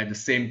do at the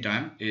same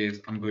time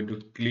is I'm going to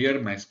clear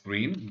my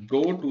screen,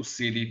 go to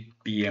cd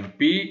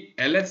tmp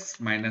ls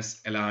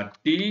minus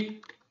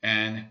lrt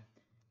and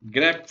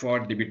grep for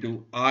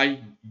db2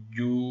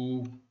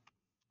 iu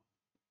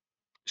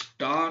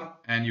star,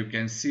 and you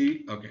can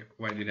see, okay,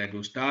 why did I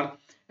do star?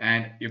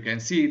 And you can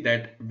see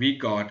that we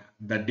got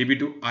the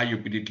db2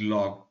 iupdt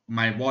log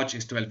my watch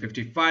is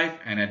 12:55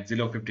 and at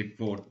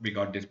 0:54 we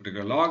got this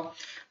particular log.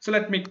 So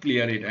let me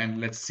clear it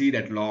and let's see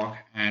that log,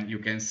 and you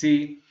can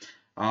see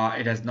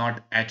it has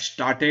not yet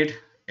started.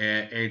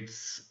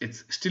 It's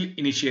still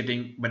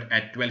initiating, but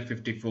at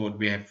 12:54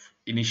 we have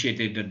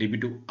initiated the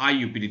DB2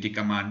 IUPDT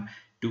command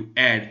to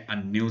add a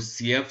new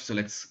CF. So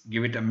let's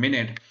give it a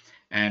minute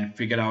and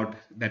figure out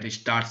that it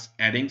starts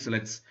adding. So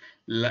it's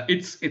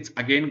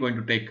again going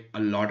to take a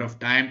lot of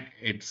time.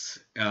 It's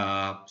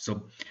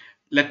so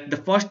let the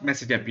first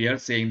message appear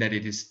saying that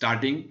it is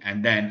starting,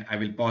 and then I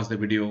will pause the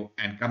video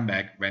and come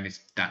back when it's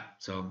done.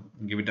 So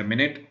give it a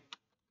minute.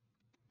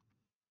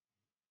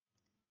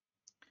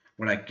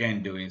 What I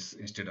can do is,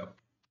 instead of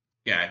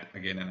cat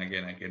again and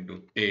again, I can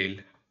do tail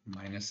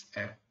minus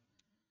f,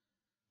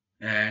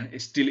 and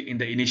it's still in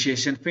the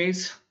initiation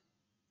phase.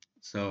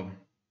 So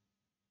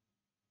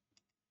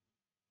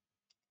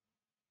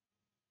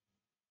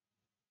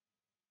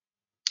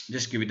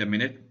just give it a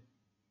minute.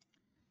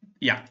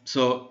 Yeah,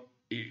 so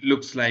it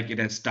looks like it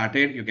has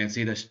started. You can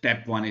see the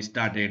step one is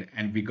started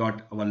and we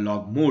got our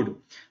log mode.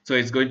 So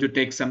it's going to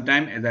take some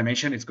time. As I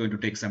mentioned, it's going to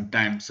take some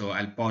time. So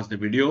I'll pause the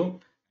video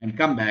and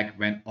come back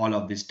when all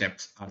of these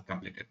steps are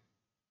completed.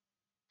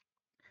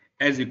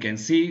 As you can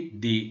see,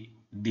 the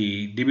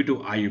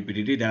DB2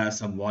 IUPDT, there are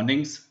some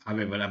warnings.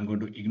 However, I'm going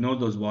to ignore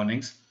those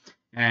warnings.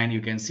 And you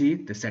can see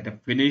the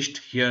setup finished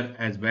here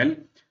as well.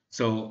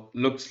 So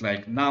looks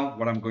like now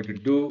what I'm going to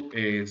do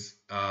is,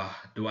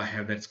 do I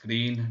have that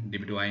screen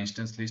DB2I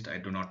instance list? I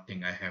do not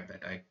think I have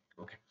that.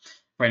 Okay,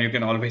 fine. You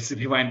can always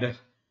rewind the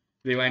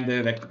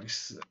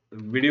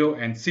video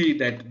and see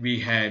that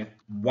we had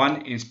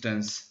one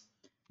instance,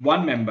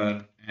 one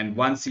member, and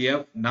one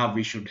CF. Now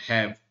we should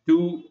have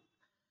two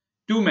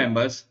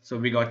members. So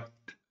we got,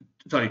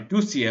 sorry, two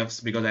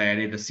CFs, because I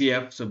added the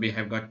CF. So we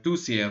have got two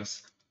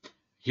CFs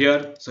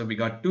here. So we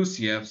got two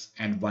CFs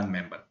and one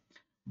member.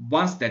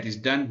 Once that is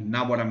done,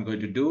 now what I'm going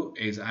to do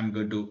is I'm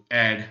going to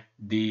add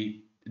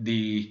the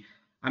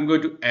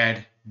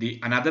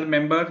another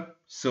member.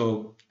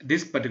 So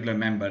this particular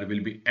member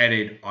will be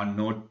added on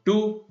node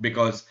 2,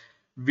 because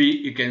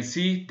you can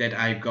see that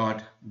I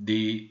got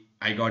the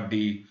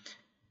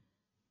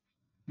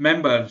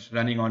member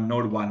running on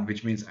node 1,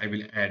 which means I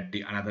will add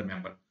the another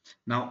member.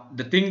 Now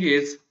the thing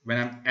is, when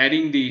I'm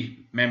adding the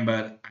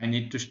member, I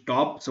need to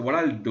stop. So what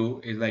I'll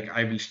do is, like,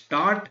 I will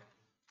start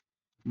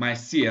my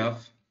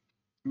CF,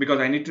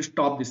 because I need to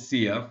stop the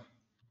CF.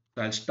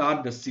 So I'll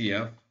start the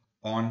CF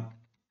on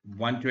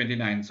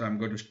 129. So I'm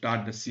going to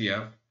start the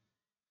CF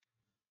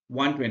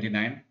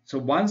 129. So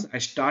once I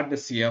start the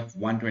CF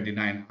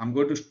 129, I'm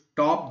going to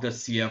stop the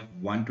CF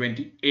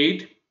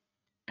 128,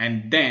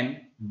 and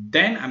then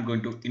I'm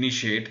going to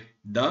initiate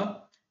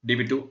the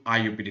DB2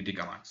 IUPDT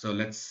command. So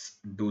let's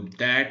do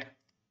that.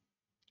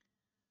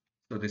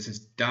 So this is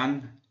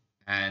done,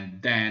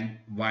 and then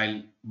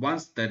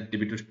once the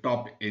DB2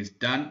 stop is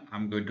done,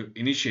 I'm going to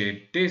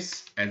initiate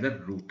this as a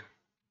root.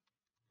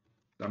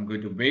 So I'm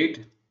going to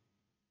wait.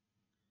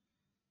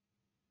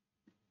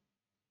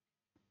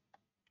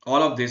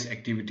 All of these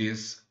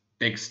activities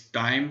takes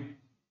time.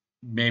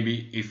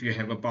 Maybe if you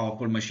have a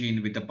powerful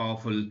machine with a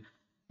powerful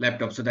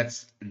laptop. So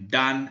that's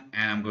done,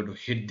 and I'm going to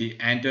hit the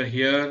enter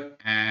here,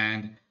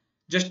 and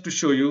just to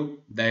show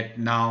you that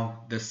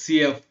now the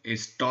CF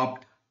is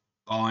stopped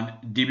on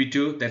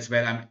DB2. That's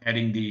where I'm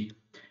adding the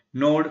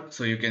node.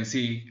 So you can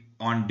see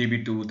on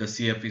DB2 the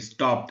CF is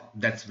stopped.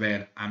 That's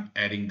where I'm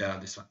adding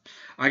this one.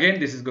 Again,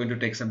 this is going to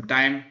take some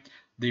time.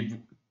 The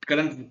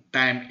current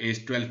time is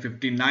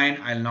 12:59.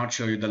 I'll not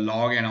show you the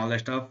log and all that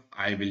stuff.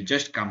 I will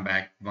just come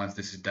back once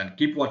this is done.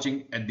 Keep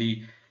watching at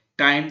the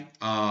time,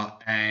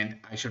 and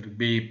I should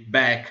be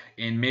back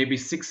in maybe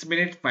 6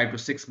 minutes, 5 to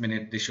 6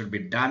 minutes. This should be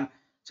done.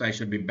 So I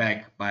should be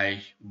back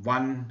by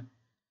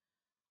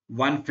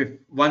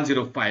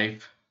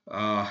 1:05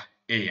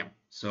 a.m.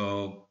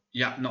 So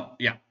yeah, no,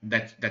 yeah,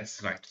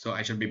 that's right. So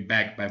I should be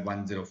back by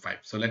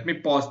 1:05. So let me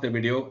pause the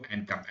video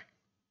and come back.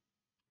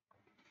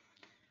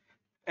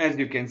 As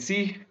you can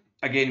see,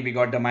 again we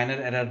got the minor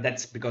error.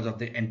 That's because of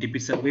the NTP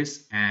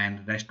service,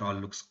 and rest all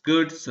looks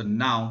good. So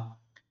now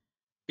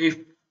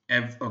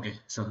okay,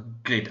 so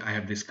great, I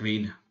have the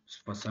screen.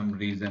 For some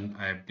reason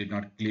I did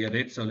not clear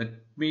it. So let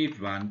me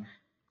run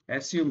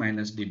su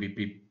minus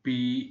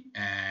dbpp,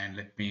 and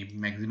let me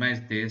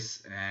maximize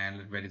this.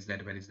 And where is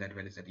that?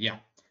 Yeah,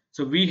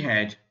 so we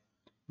had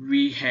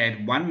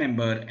one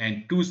member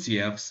and two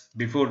CFs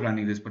before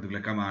running this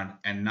particular command,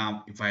 and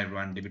now if I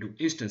run db2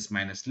 instance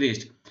minus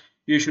list,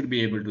 you should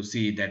be able to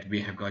see that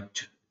we have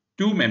got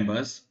two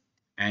members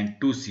and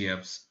two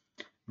CFs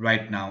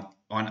right now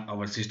on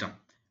our system.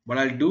 What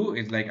I'll do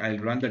is, like, I'll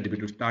run the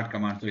db2 start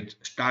command, so it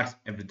starts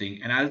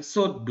everything. And I'll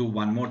also do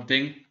one more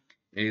thing,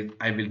 is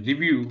I will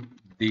review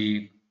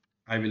the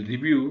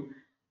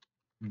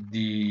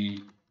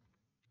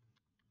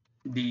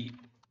the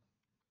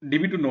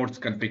db2 nodes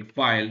config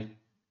file.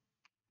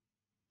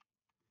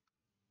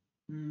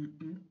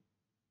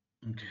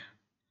 Okay.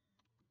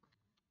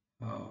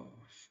 Oh,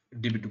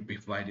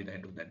 DB2P. Why did I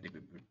do that?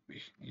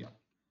 DB2P. Yeah.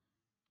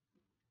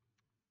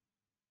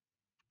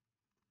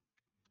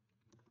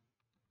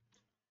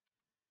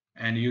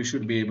 and you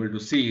should be able to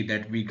see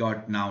that we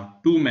got now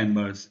two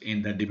members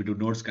in the DB2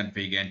 nodes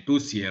config and two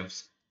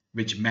CFs,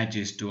 which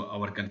matches to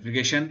our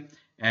configuration.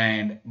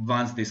 And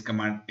once this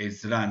command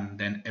is run,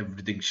 then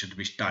everything should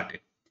be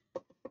started.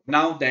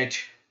 Now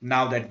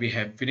that we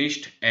have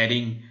finished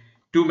adding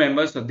two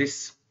members, so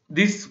this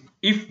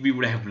if we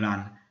would have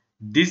run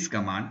this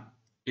command,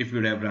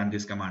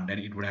 then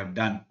it would have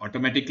done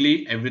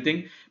automatically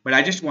everything. But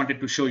I just wanted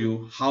to show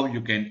you how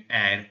you can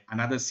add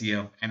another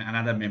CF and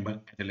another member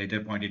at a later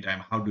point in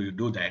time. How do you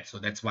do that? So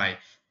that's why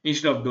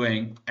instead of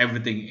doing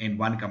everything in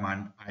one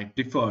command, I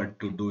prefer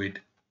to do it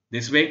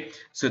this way,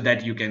 so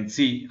that you can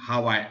see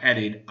how I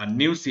added a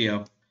new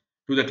CF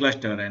to the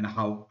cluster and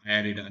how I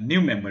added a new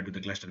member to the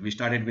cluster. We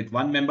started with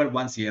one member,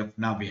 one CF.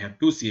 Now we have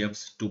two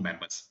CFs, two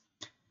members.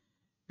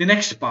 The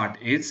next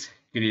part is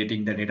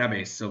creating the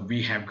database. So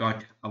we have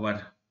got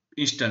our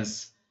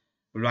instance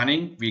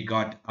running. We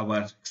got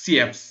our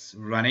CFs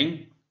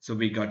running. So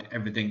we got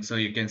everything. So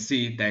you can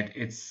see that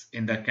it's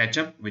in the catch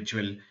up, which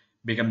will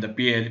become the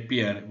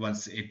peer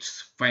once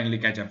it's finally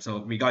catch up. So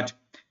we got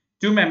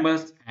two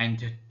members and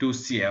two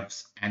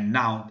CFs, and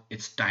now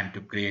it's time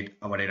to create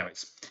our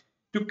database.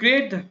 To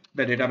create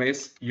the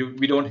database,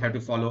 we don't have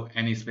to follow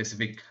any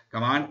specific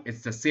command.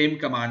 It's the same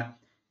command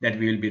that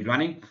we will be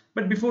running.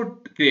 But before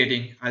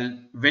creating, I'll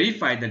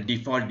verify the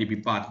default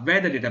DB path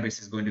where the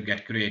database is going to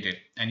get created.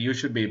 And you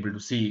should be able to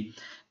see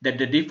that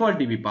the default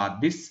DB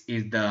path, this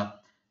is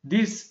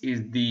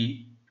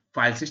the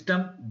file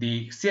system,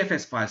 the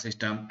CFS file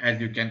system.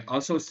 As you can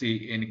also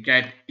see in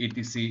cat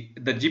etc,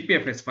 the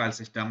GPFS file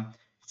system,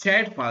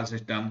 shared file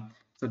system.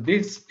 So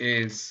this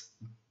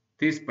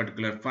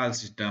particular file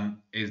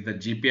system is the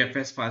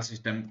GPFS file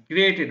system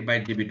created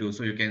by DB2.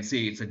 So you can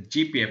see it's a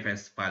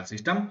GPFS file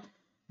system.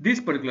 This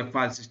particular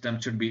file system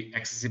should be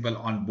accessible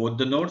on both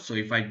the nodes. So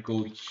if I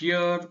go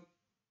here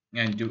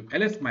and do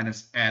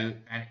ls-l,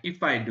 and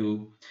if I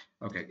do,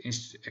 okay,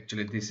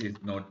 actually this is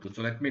node 2.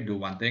 So let me do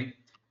one thing.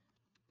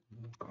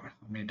 God,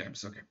 how many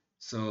times? Okay,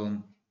 so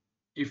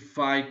if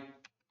I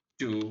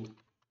do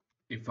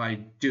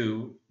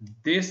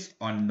this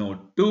on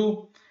node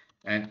 2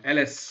 and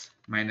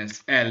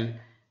ls-l,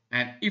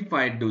 and if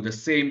I do the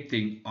same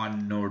thing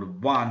on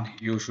node 1,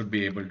 you should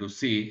be able to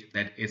see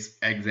that it's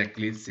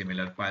exactly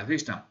similar file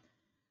system.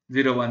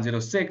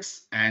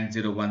 0106 and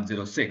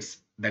 0106,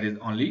 that is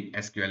only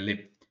SQL-lib.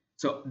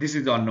 So this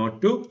is on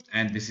node 2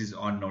 and this is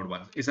on node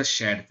 1. It's a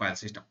shared file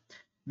system.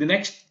 The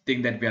next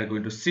thing that we are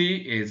going to see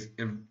is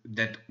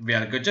that we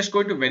are just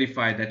going to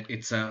verify that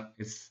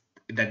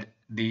that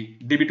the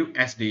DB2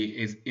 SD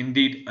is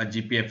indeed a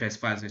GPFS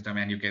file system,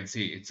 and you can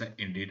see it's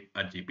indeed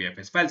a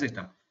GPFS file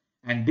system.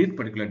 And this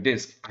particular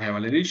disk, I have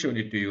already shown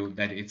it to you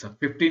that it's a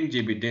 15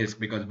 GB disk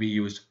because we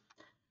used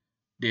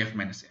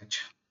df-h.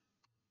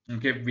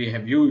 Okay, we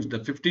have used the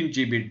 15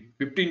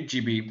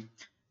 GB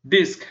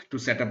disk to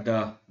set up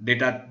the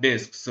data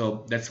disk,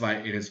 so that's why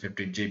it is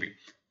 15 GB.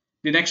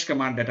 The next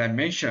command that I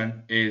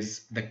mentioned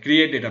is the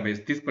create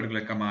database. This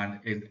particular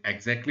command is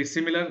exactly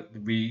similar.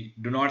 We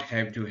do not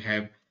have to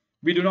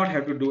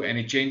do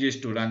any changes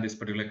to run this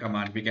particular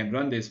command. We can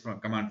run this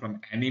command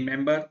from any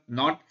member.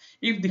 Not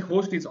if the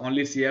host is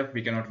only CF,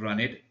 we cannot run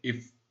it.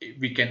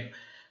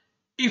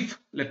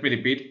 Let me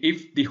repeat,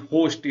 if the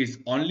host is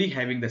only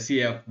having the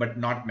CF but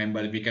not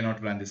member, we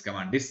cannot run this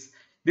command.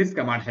 This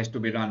command has to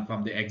be run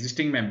from the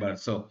existing member.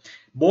 So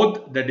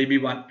both the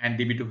DB1 and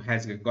DB2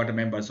 has got a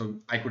member. So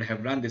I could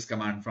have run this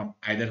command from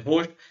either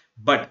host,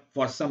 but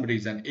for some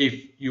reason, if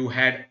you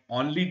had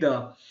only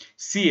the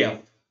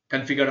CF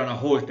configured on a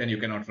host, then you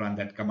cannot run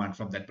that command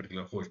from that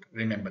particular host.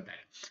 Remember that.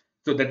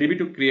 So the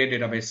DB2 create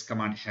database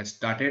command has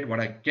started. What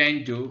I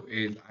can do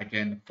is I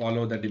can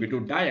follow the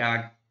DB2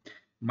 diag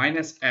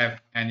 -f,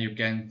 and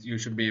you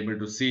should be able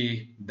to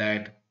see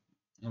that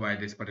why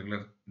this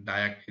particular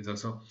diag is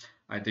also,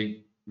 I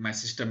think my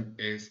system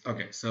is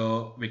okay.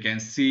 So we can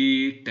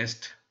see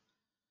test.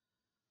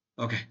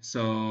 Okay,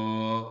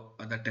 so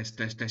the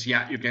test,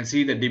 yeah, you can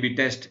see the DB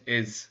test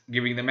is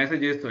giving the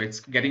messages, so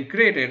it's getting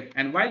created.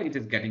 And while it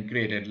is getting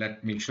created,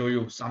 let me show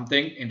you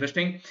something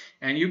interesting.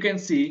 And you can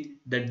see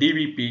the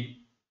DBP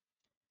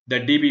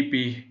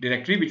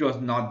directory, which was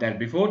not there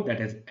before, that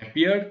has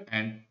appeared.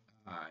 And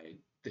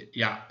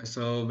yeah,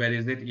 so where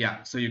is it?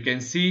 Yeah, so you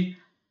can see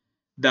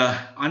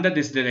under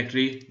this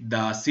directory,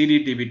 the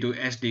cd db2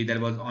 sd, there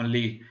was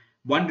only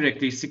one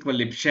directory,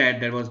 SQL-lib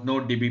shared. There was no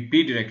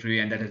dbp directory,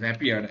 and that has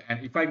appeared.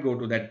 And if I go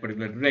to that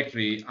particular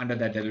directory, under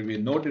that there will be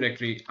no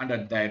directory. Under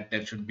that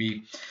there should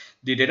be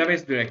the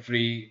database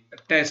directory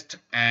test,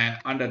 and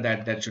under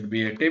that there should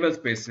be a table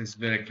spaces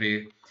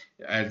directory.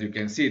 As you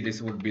can see,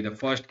 this would be the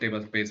first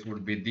table space,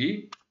 would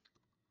be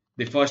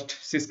the first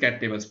syscat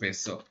table space.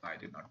 So I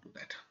did not do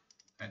that.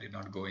 I did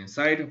not go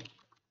inside.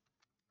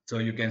 So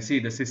you can see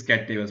the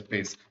syscat table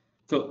space.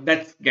 So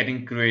that's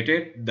getting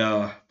created.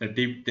 The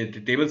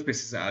table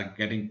spaces are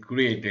getting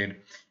created,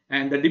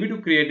 and the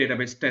DB2 create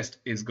database test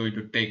is going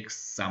to take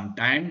some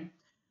time.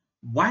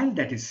 While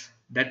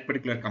that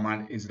particular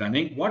command is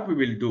running, what we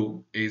will do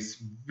is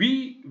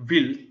we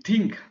will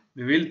think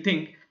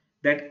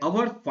that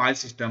our file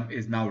system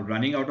is now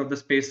running out of the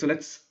space. So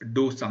let's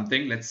do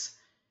something. Let's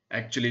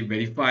actually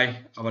verify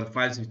our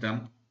file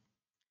system.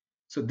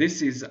 So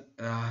this is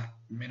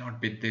may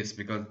not be this,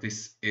 because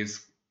this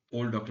is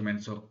old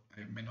document, so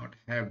I may not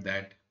have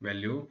that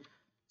value.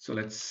 So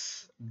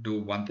let's do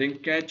one thing: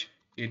 catch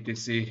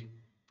etc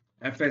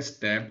fs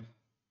tab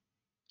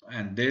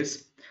and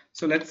this.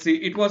 So let's see,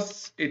 it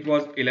was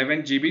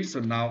 11 GB. So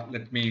now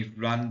let me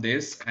run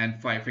this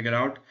and figure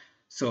out.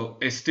 So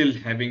it's still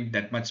having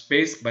that much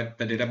space, but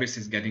the database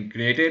is getting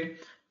created.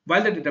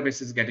 While the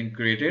database is getting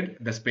created,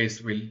 the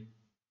space will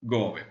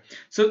go away.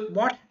 So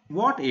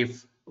what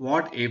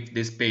if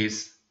this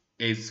space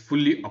is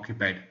fully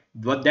occupied?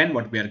 Then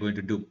what we are going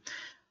to do?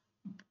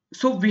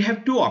 So we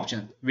have two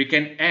options. We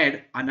can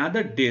add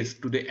another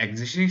disk to the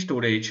existing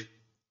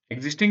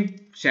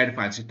shared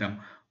file system,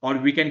 or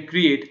we can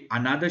create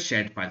another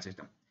shared file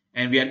system.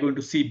 And we are going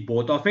to see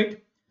both of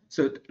it.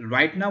 So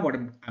right now what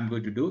I'm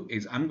going to do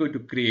is I'm going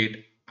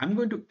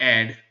to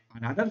add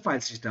another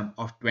file system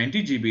of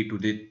 20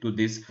 GB to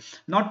this.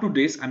 Not to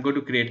this, I'm going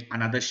to create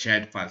another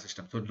shared file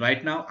system. So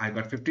right now I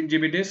got 15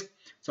 GB disk.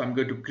 So I'm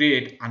going to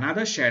create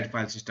another shared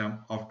file system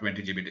of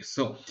 20 GB disk.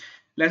 So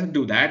let's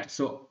do that.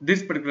 So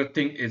this particular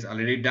thing is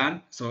already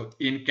done. So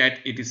in cat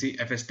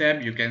etc fs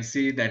tab, you can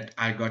see that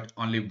I got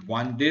only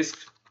one disk.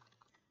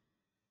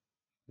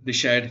 The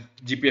shared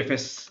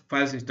gpfs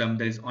file system,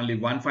 there is only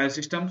one file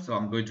system. So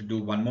I'm going to do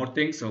one more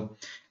thing. So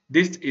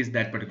this is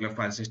that particular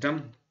file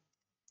system,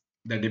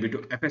 the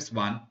DB2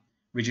 fs1,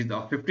 which is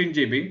of 15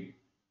 GB.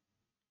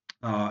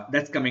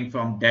 That's coming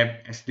from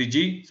dev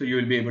sdg. So you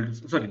will be able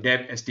to, sorry,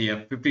 dev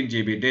sdf 15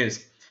 GB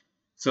disk.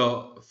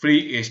 So free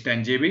is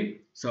 10 GB.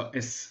 So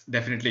it's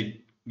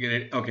definitely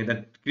great. Okay,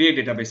 the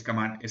create database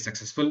command is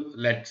successful.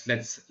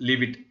 Let's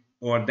leave it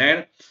over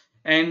there.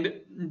 And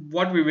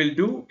what we will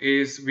do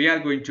is we are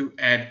going to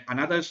add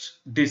another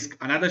disk,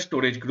 another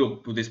storage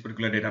group to this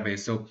particular database.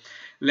 So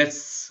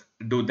let's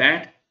do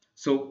that.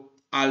 So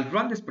I'll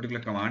run this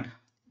particular command.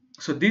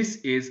 So this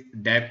is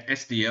dev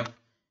sdf,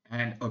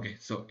 and okay,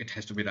 so it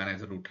has to be run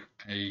as a root.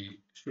 I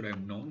should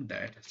have known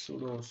that.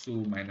 Sudo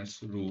su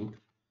minus root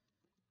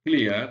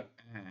clear,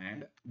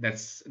 and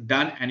that's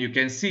done. And you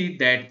can see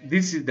that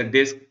this is the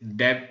disk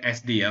dev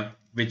sdf,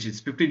 which is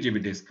 15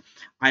 GB disk.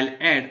 I'll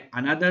add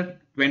another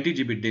 20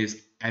 GB disk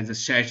as a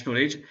shared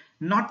storage,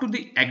 not to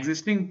the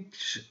existing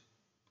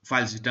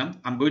file system.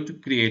 I'm going to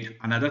create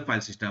another file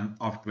system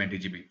of 20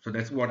 GB. So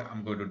that's what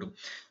I'm going to do.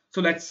 So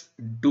let's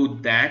do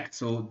that.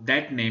 So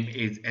that name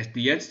is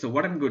sdh. So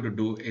what I'm going to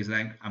do is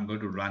I'm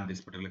going to run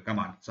this particular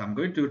command. So I'm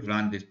going to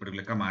run this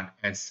particular command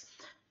as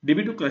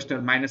db2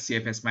 cluster minus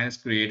cfs minus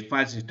create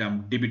file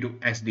system db2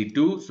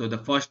 sd2. So the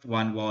first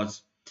one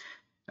was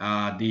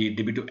the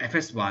db2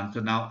 fs1.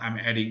 So now I'm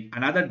adding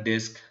another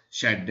disk,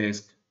 shared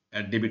disk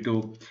at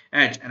db2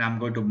 edge, and I'm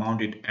going to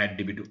mount it at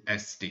db2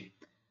 sd.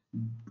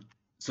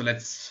 So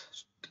let's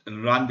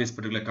run this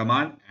particular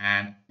command,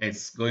 and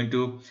it's going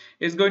to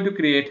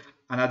create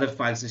another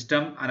file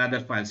system,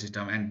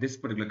 and this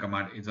particular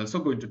command is also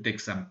going to take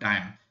some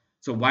time.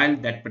 So while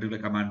that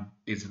particular command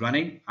is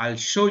running, I'll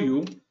show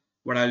you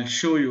what I'll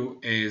show you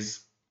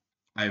is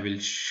I will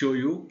show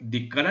you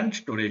the current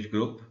storage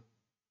group.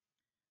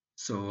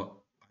 So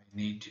I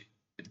need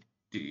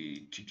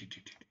the,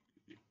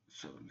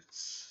 so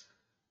let's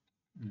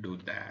do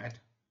that.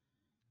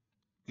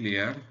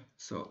 Clear.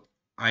 So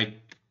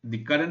the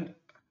current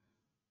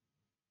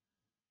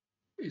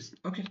is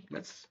okay.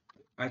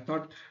 I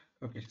thought,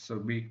 okay, so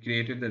we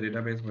created the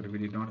database, but we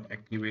did not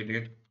activate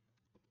it.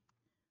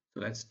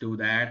 So let's do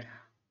that.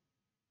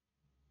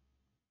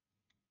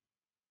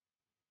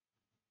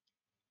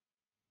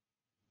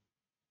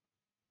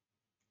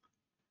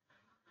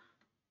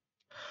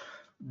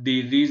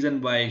 The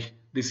reason why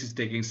this is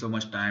taking so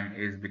much time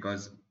is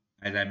because,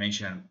 as I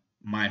mentioned,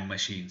 my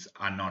machines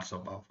are not so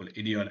powerful.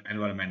 In your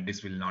environment,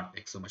 this will not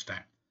take so much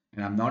time.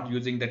 And I'm not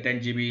using the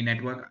 10 GB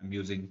network. I'm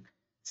using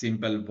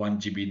simple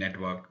 1 GB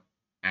network,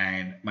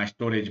 and my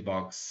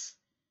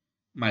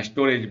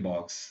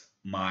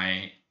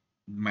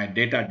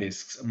data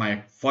disks,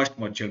 my first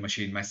virtual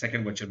machine, my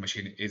second virtual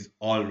machine is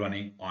all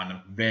running on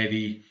a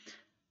very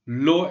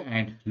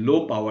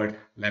low powered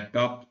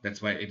laptop.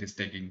 That's why it is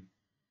taking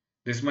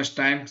this much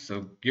time.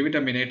 So give it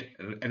a minute.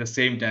 At the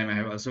same time, I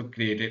have also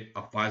created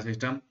a file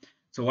system.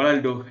 So what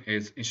I'll do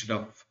is, instead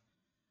of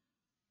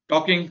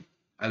talking,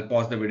 I'll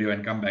pause the video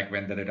and come back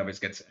when the database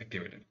gets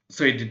activated.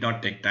 So it did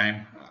not take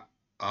time.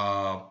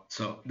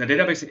 So the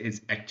database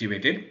is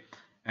activated,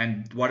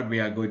 and what we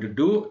are going to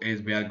do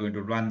is we are going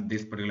to run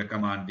this particular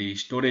command, the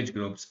storage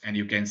groups, and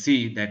you can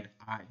see that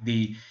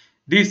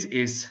this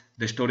is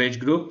the storage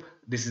group.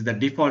 This is the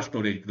default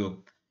storage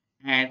group,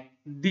 and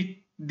the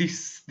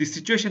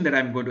situation that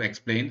I'm going to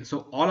explain.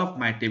 So all of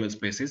my table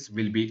spaces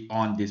will be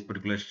on this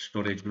particular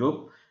storage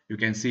group. You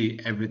can see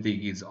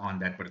everything is on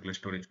that particular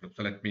storage group.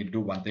 So let me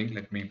do one thing.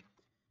 Let me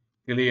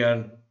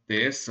clear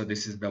this. So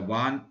this is the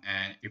one,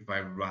 and if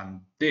I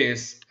run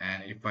this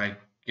and if I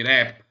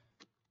grab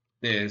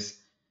this,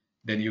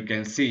 then you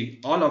can see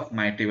all of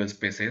my table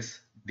spaces,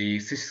 the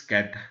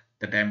syscat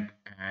the temp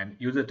and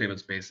user table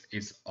space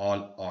is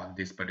all on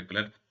this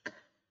particular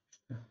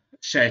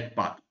shared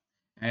path.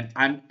 And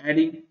I'm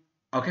adding,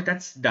 okay,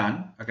 that's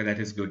done. Okay, that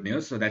is good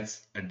news. So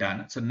that's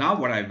done. So now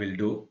what I will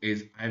do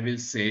is I will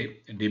say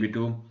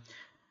DB2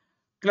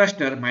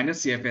 cluster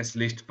minus CFS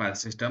list file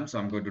system. So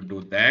I'm going to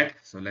do that.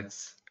 So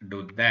let's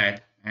do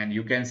that. And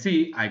you can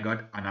see I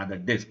got another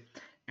disk.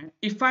 And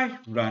if I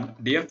run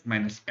df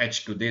minus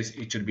h to this,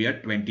 it should be a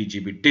 20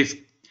 GB disk.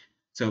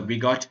 So we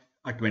got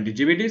a 20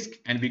 GB disk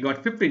and we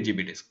got 15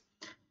 GB disk.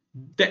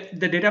 The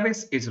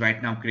database is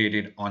right now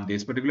created on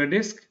this particular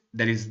disk.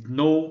 There is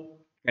no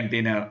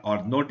container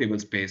or no table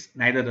space,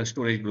 neither the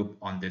storage group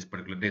on this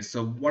particular disk.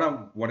 So what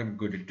I'm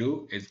going to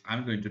do is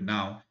I'm going to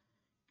now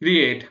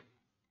create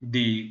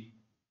the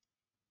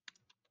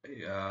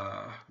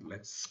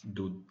let's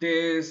do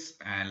this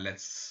and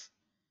let's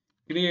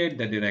create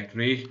the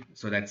directory.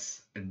 So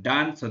that's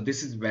done. So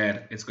this is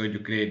where it's going to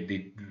create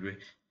the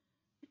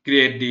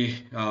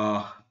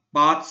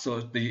path,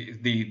 so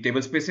the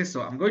table spaces.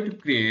 So I'm going to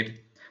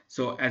create,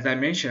 so as I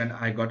mentioned,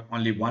 I got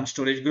only one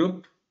storage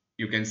group.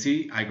 You can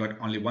see I got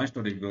only one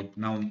storage group.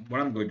 Now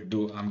what I'm going to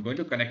do, I'm going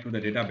to connect to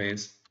the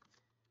database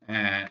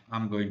and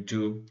I'm going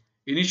to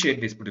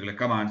initiate this particular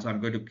command. So I'm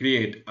going to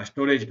create a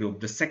storage group.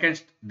 The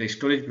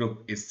storage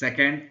group is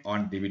second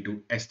on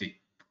DB2 SD.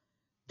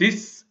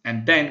 This,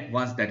 and then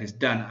once that is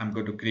done, I'm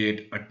going to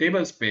create a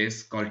table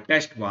space called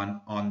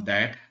test1 on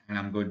that, and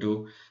I'm going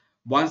to,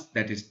 once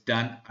that is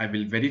done, I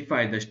will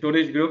verify the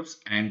storage groups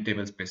and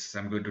table spaces.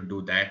 I'm going to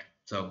do that.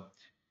 So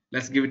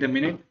let's give it a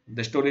minute.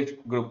 The storage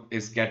group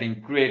is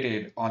getting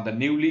created on the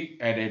newly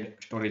added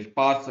storage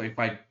path. So if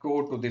I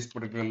go to this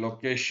particular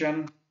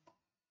location,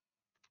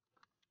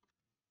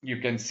 you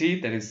can see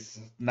there is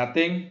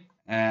nothing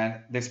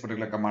and this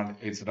particular command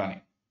is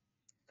running.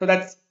 So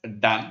that's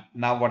done.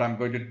 Now what I'm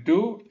going to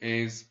do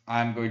is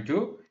I'm going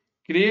to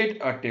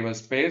create a table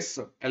space.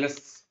 So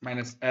ls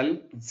minus l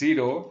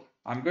 0.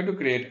 I'm going to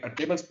create a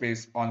table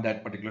space on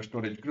that particular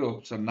storage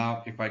group. So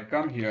now if I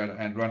come here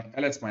and run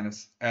ls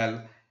minus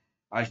l,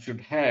 I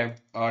should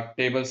have a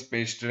table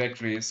space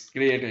directories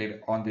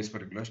created on this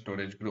particular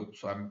storage group.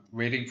 So I'm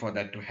waiting for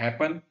that to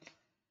happen.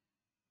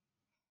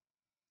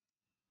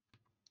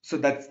 So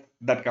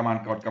that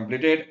command got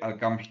completed. I'll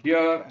come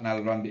here and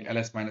I'll run the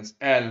ls minus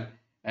l,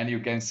 and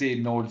you can see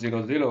node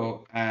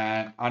 00,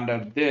 and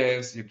under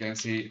this you can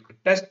see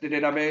test the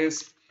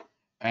database,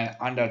 and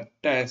under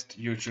test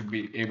you should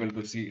be able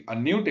to see a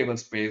new table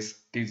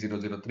space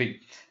T003.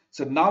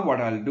 So now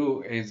what I'll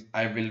do is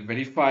I will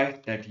verify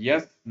that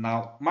yes,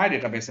 now my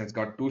database has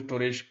got two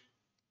storage.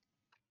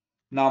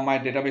 Now my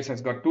database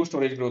has got two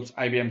storage groups,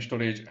 IBM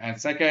storage,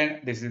 and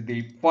second, this is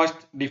the first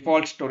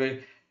default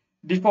storage,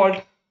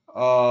 default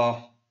uh,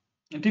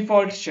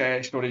 default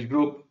share storage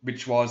group,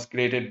 which was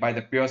created by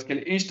the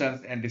pureScale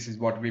instance, and this is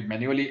what we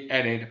manually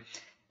added.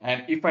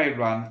 And if I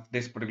run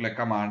this particular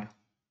command,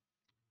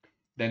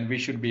 then we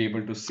should be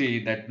able to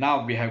see that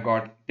now we have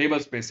got table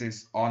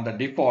spaces on the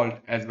default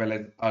as well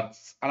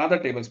as another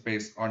table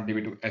space on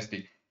DB2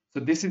 SD. So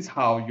this is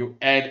how you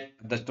add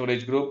the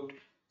storage group.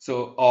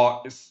 So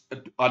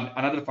on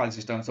another file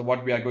system. So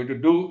what we are going to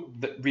do,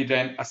 we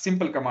ran a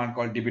simple command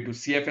called DB2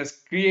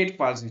 CFS create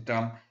file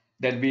system.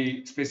 Then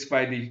we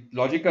specify the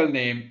logical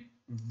name,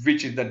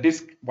 which is the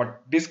disk,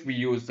 what disk we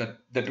use, the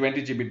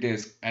 20 GB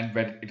disk, and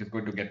when it is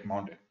going to get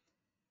mounted.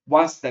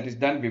 Once that is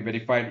done, we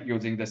verified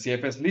using the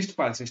CFS list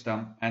file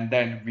system, and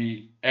then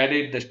we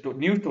added the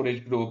new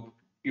storage group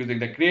using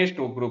the create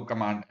store group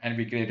command, and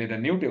we created a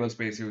new table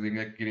space using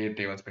the create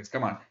table space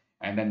command,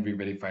 and then we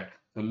verified.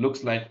 So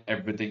looks like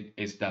everything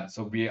is done.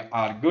 So we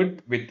are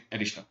good with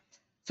additional.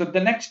 So the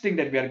next thing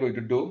that we are going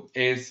to do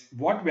is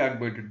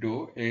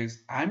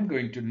I'm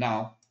going to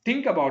now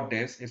think about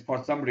this is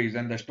for some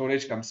reason the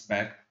storage comes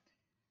back.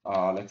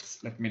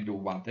 Let me do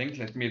one thing.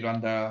 Let me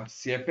run the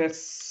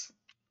CFS.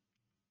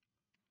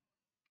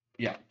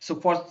 Yeah, so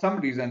for some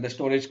reason the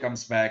storage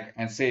comes back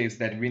and says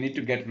that we need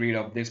to get rid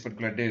of this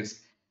particular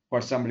disk.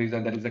 For some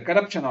reason there is a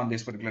corruption on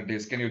this particular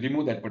disk. Can you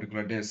remove that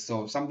particular disk?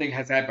 So something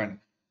has happened.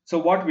 So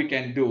what we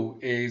can do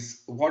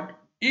is, what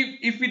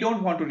if we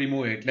don't want to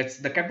remove it,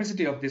 the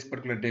capacity of this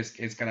particular disk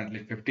is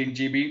currently 15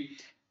 GB.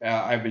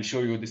 I will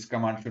show you this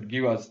command should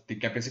give us the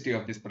capacity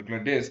of this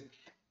particular disk.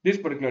 This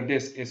particular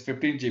disk is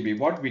 15 GB.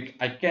 What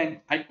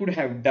I could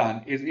have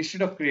done is,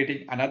 instead of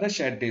creating another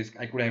shared disk,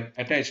 I could have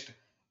attached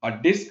a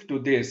disk to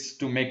this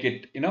to make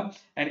it,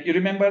 and you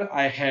remember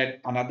I had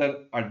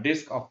a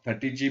disk of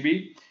 30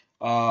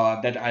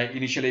 GB that I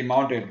initially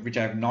mounted, which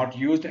I have not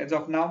used as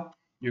of now.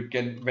 You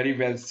can very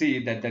well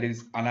see that there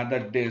is another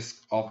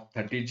disk of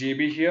 30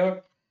 GB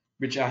here,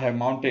 which I have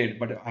mounted,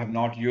 but I have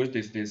not used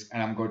this disk,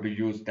 and I'm going to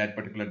use that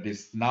particular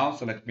disk now.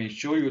 So let me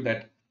show you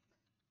that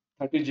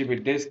 30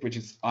 GB disk, which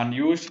is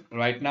unused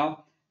right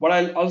now. What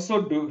I'll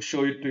also do,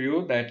 show it to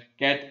you, that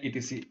cat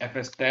etc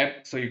fs tab.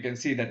 So you can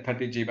see that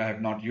 30 GB I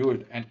have not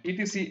used, and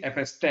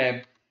etc fs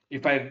tab,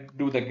 if I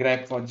do the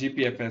grep for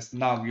gpfs,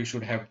 now you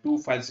should have two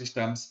file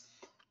systems.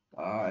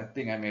 I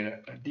think I made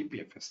a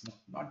DPFS, no,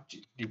 not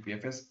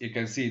DPFS. You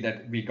can see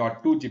that we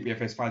got two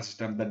GPFS file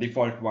system, the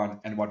default one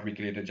and what we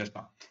created just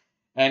now.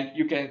 And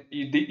you can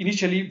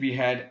initially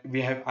I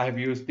have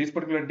used this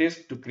particular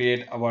disk to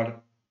create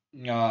our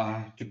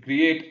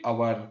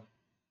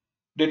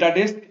data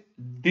disk.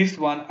 This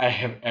one I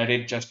have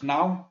added just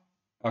now.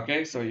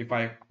 Okay, so if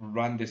I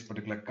run this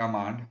particular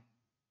command,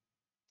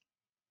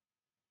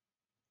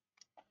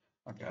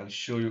 okay, I'll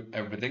show you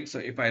everything. So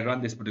if I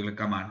run this particular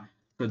command,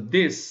 so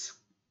this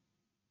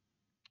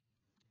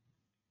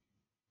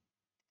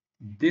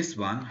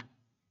one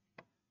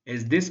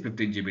is this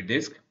 15 GB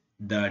disk,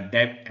 the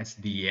dev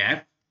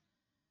SDF.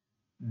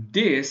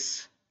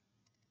 This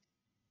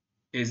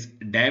is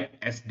dev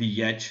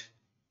SDH.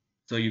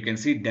 So you can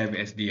see dev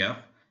SDF,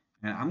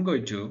 and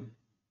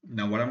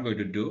now what I'm going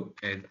to do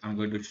is I'm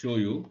going to show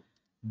you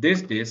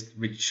this disk,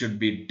 which should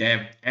be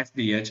dev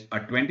SDH, a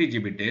 20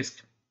 GB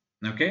disk.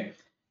 Okay.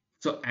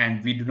 So,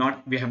 and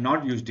we have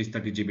not used this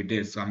 30 GB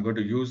disk. So I'm going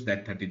to use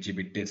that 30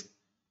 GB disk.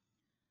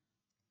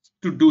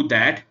 To do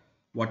that,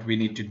 what we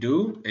need to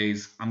do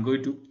is I'm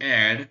going to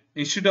add,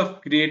 instead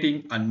of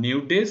creating a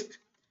new disk,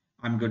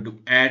 I'm going to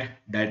add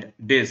that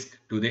disk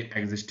to the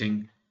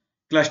existing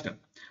cluster,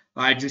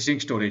 existing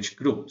storage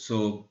group.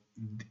 So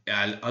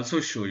I'll also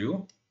show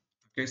you.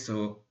 Okay,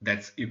 so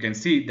that's, you can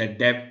see that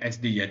dev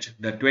SDH,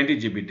 the 20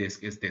 GB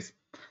disk is this.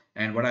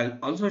 And what I'll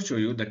also show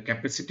you, the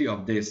capacity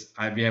of this,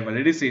 we have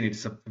already seen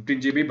it's a 15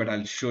 GB, but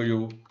I'll show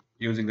you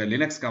using the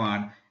Linux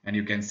command, and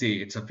you can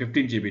see it's a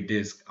 15 GB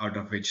disk, out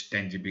of which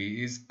 10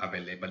 GB is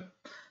available.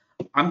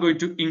 I'm going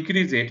to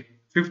increase it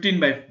 15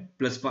 by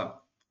plus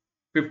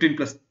 15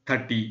 plus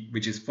 30,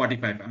 which is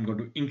 45. I'm going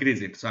to increase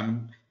it. So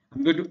I'm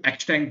going to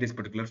extend this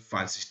particular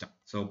file system.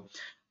 So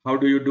how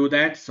do you do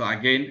that? So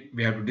again,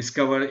 we have to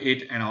discover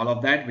it and all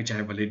of that, which I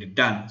have already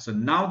done. So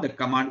now the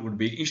command would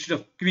be, instead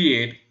of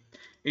create,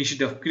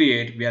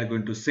 we are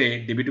going to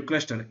say DB2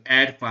 cluster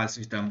add file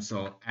system.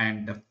 So,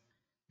 and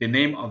the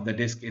name of the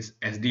disk is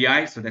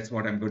SDI. So that's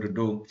what I'm going to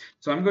do.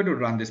 So I'm going to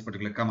run this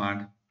particular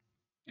command.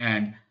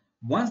 And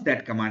once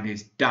that command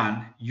is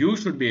done, you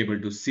should be able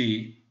to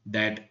see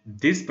that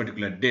this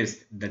particular disk,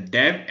 the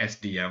dev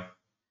SDF.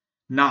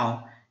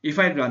 Now, if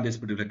I run this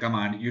particular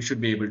command, you should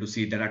be able to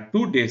see there are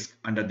two disks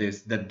under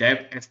this, the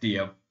dev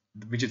SDF,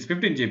 which is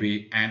 15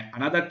 GB and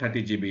another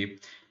 30 GB,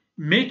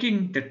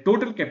 making the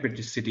total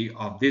capacity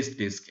of this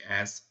disk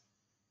as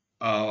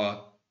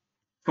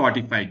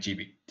 45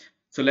 GB.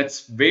 So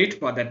let's wait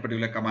for that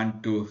particular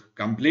command to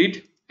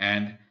complete,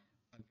 and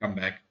I'll come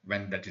back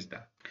when that is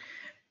done.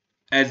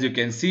 As you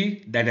can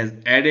see, that has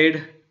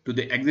added to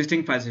the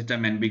existing file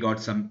system, and we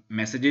got some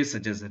messages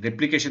such as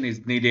replication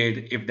is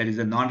needed if there is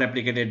a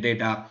non-replicated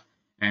data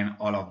and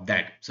all of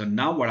that. So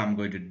now what I'm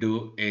going to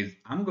do is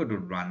I'm going to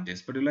run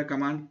this particular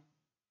command.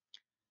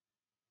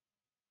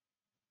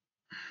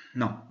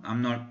 No,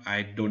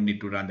 I don't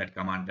need to run that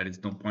command. There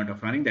is no point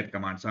of running that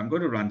command. So I'm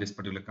going to run this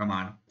particular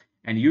command,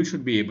 and you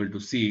should be able to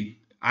see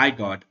I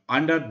got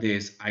under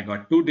this, I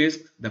got two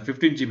disks, the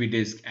 15 GB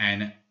disk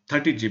and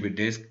 30 GB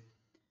disk.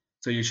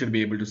 So you should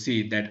be able to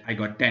see that I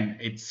got 10.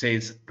 It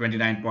says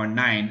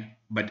 29.9,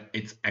 but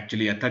it's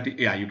actually a 30.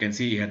 Yeah, you can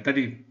see here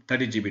 30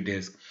 GB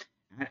disk.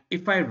 And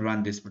if I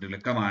run this particular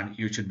command,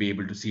 you should be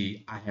able to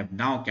see I have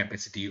now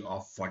capacity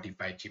of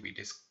 45 GB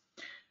disk.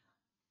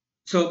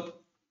 So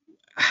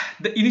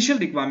the initial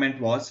requirement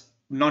was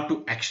not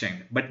to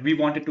extend, but we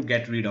wanted to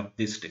get rid of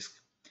this disk.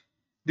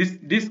 This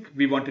disk,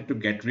 we wanted to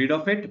get rid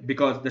of it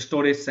because the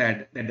storage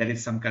said that there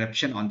is some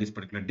corruption on this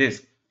particular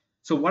disk.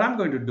 So what I'm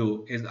going to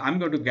do is I'm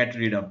going to get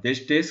rid of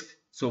this disk.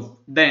 So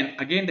then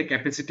again, the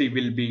capacity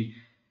will be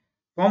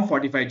from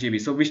 45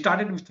 GB. So we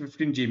started with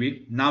 15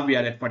 GB. Now we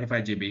are at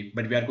 45 GB,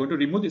 but we are going to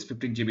remove this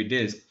 15 GB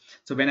disk.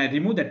 So when I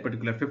remove that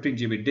particular 15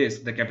 GB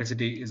disk, the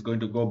capacity is going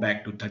to go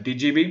back to 30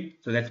 GB.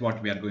 So that's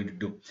what we are going to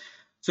do.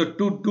 So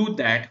to do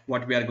that,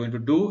 what we are going to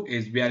do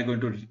is we are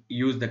going to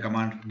use the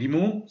command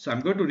remove. So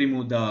I'm going to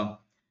remove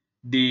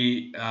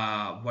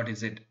what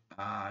is it?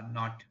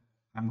 Not,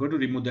 I'm going to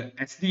remove the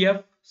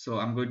SDF. So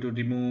I'm going to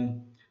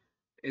remove,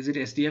 is it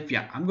SDF?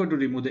 Yeah, I'm going to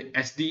remove the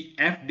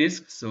SDF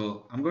disk.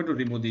 So I'm going to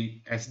remove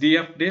the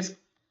SDF disk.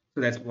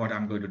 So that's what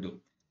I'm going to do.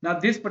 Now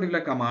this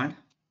particular command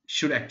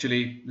should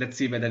actually, let's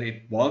see whether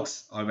it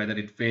works or whether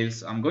it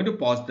fails. I'm going to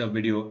pause the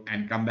video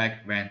and come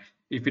back when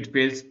if it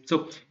fails.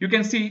 So you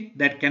can see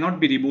that cannot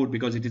be removed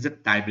because it is a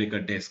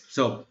tiebreaker disk.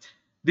 So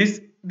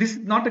this is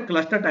not a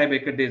cluster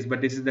tiebreaker disk,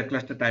 but this is the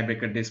cluster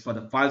tiebreaker disk for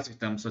the file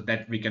system, so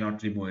that we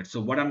cannot remove it. So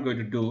what I'm going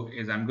to do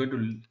is I'm going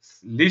to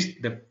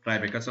list the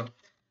tiebreaker. So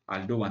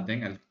I'll do one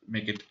thing, I'll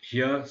make it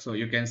here. So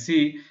you can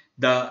see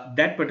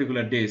that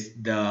particular disk,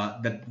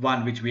 the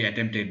one which we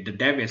attempted, the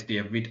dev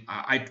SDF, which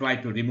I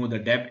tried to remove the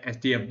dev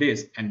SDF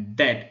disk, and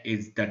that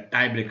is the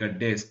tiebreaker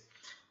disk.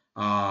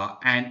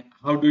 And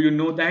how do you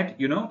know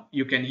that? You know,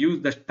 you can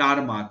use the star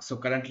mark. So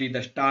currently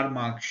the star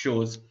mark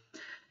shows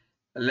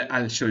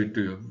I'll show it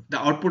to you. The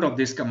output of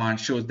this command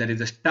shows there is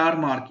a star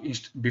mark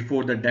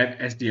before the dev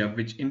SDF,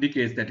 which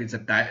indicates that it's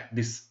a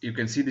this. You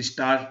can see the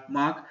star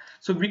mark.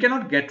 So we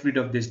cannot get rid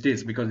of this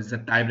disk because it's a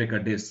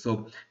tiebreaker disk.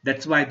 So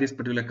that's why this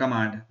particular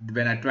command,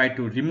 when I try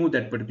to remove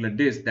that particular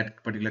disk,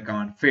 that particular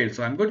command failed.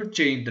 So I'm going to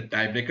change the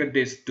tiebreaker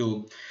disk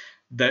to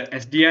the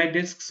SDI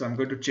disk. So I'm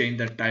going to change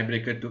the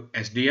tiebreaker to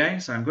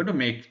SDI. So I'm going to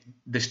make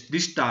this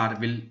star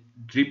will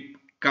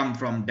come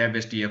from dev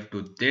SDF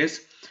to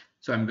this.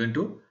 So I'm going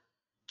to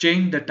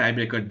change the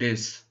tiebreaker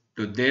disk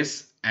to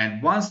this,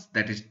 and once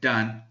that is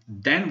done,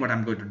 then what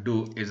I'm going to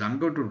do is I'm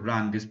going to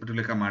run this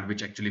particular command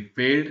which actually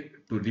failed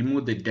to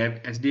remove the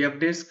dev SDF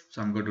disk.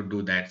 So I'm going to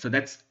do that. So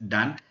that's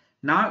done.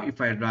 Now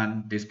if I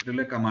run this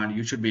particular command,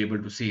 you should be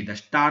able to see the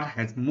star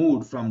has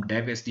moved from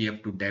dev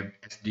SDF to dev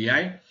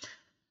SDI.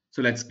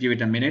 So let's give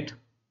it a minute.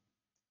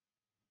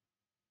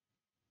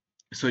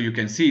 So you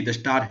can see the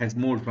star has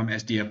moved from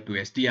SDF to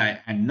SDI,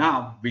 and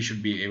now we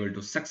should be able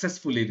to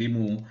successfully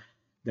remove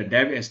the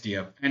dev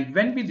SDF. And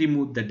when we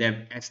remove the dev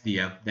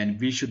SDF, then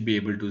we should be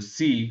able to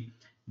see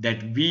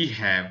that we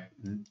have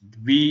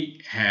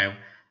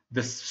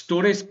the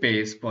storage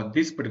space for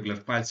this particular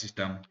file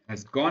system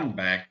has gone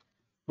back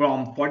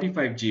from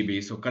 45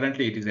 GB. So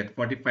currently it is at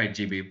 45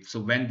 GB. So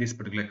when this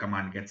particular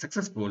command gets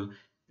successful,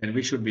 then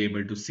we should be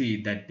able to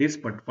see that this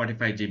 45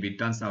 GB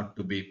turns out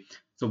to be.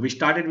 So we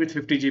started with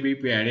 50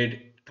 GB, we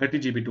added 30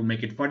 GB to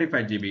make it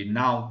 45 GB.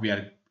 Now we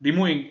are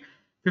removing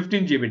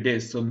 15 GB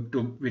disk, so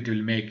it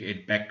will make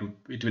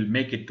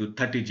it to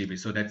 30 GB.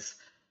 So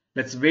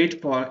let's wait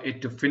for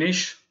it to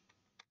finish.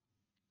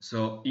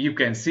 So you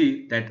can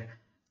see that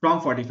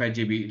from 45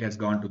 GB it has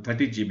gone to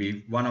 30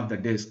 GB. One of the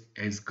disk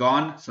is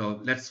gone.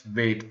 So let's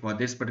wait for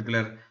this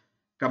particular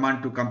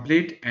command to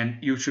complete, and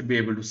you should be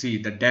able to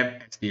see the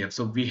dev SDF.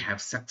 So we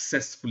have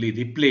successfully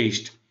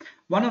replaced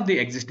one of the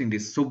existing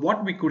disks. So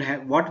what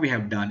we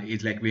have done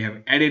is like we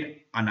have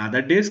added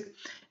another disk,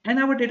 and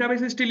our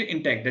database is still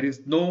intact. There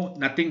is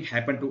nothing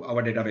happened to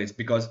our database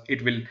because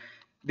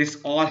this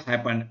all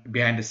happened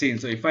behind the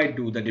scenes. So if I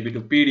do the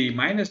db2 pd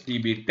minus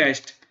db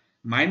test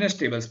minus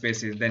table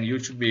spaces, then you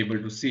should be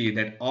able to see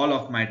that all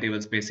of my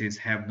table spaces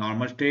have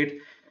normal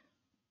state.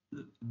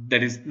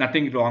 There is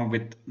nothing wrong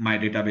with my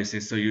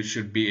databases. So you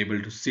should be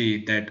able to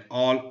see that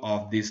all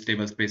of these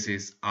table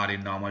spaces are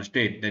in normal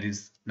state. There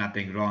is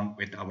nothing wrong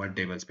with our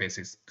table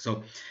spaces.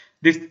 So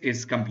this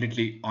is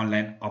completely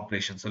online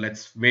operation. So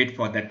let's wait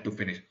for that to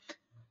finish.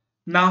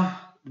 Now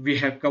we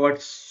have covered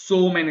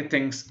so many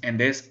things in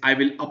this. I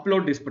will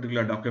upload this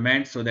particular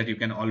document so that you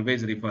can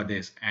always refer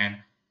this. And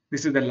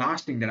this is the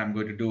last thing that I'm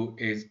going to do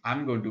is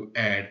I'm going to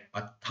add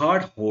a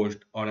third host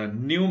or a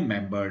new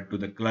member to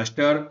the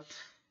cluster.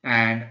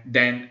 And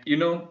then,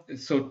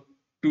 so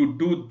to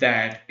do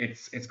that,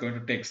 it's going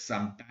to take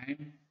some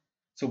time.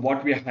 So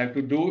what we have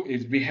to do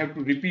is we have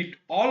to repeat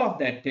all of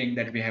that thing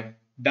that we have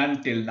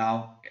done till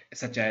now,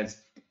 such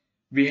as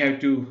we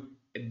have to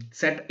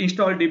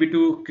install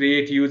DB2,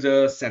 create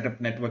user, set up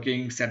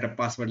networking, set up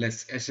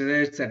passwordless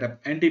SSH, set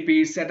up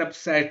NTP, set up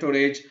site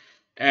storage,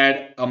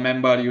 add a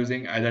member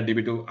using either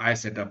DB2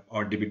 iSetup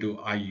or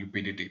DB2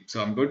 iUPDT.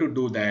 So I'm going to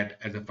do that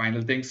as a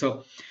final thing.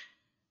 So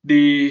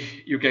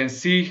you can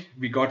see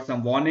we got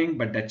some warning,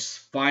 but that's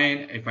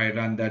fine. If I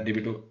run the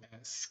db2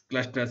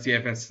 cluster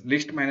cfs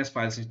list minus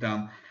file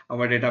system,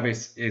 our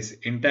database is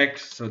intact.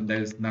 So there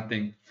is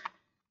nothing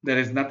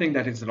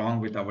that is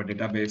wrong with our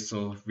database.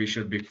 So we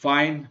should be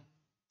fine.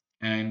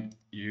 And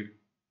you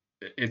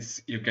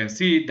can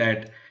see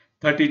that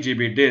 30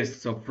 GB disk.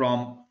 So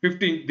from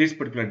 15, this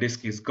particular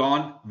disk is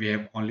gone. We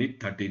have only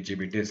 30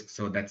 GB disk.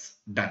 So that's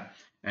done.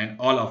 And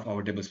all of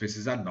our table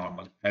spaces are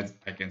normal, as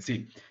I can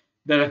see.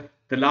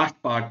 The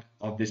last part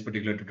of this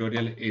particular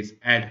tutorial is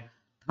add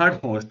third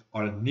host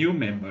or a new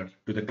member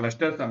to the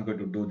cluster. So I'm going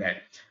to do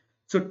that.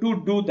 So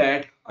to do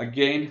that,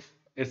 again,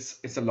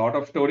 it's a lot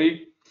of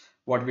story.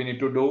 What we need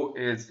to do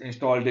is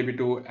install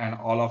db2 and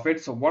all of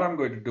it. So what I'm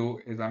going to do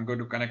is I'm going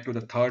to connect to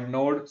the third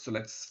node. So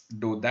let's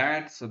do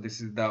that. So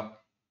this is the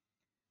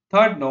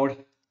third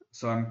node.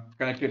 So I'm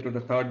connected to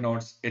the third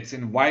nodes. It's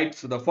in white.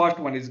 So the first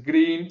one is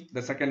green,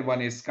 the second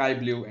one is sky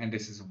blue, and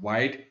this is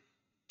white.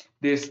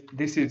 This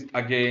is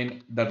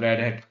again the Red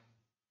Hat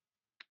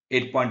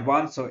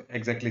 8.1. So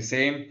exactly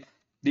same.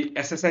 The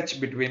SSH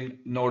between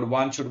node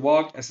 1 should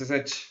work.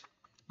 SSH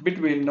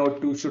between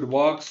node 2 should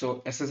work.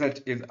 So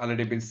SSH is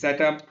already been set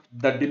up.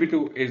 The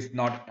DB2 is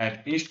not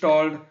yet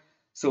installed.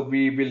 So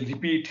we will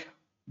repeat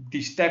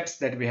the steps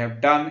that we have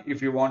done.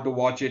 If you want to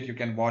watch it, you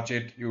can watch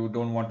it. You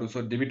don't want to.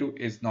 So DB2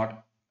 is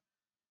not.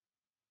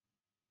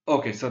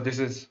 Okay, so this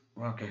is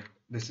okay.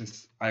 This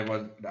is I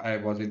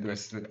was into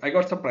SSH. I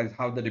got surprised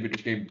how the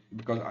DB2 came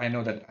because I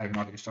know that I have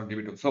not installed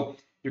DB2. So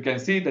you can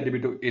see the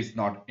DB2 is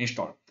not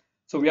installed.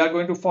 So we are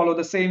going to follow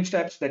the same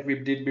steps that we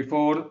did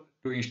before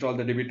to install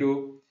the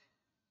DB2.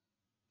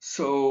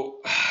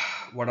 So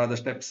what are the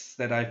steps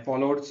that I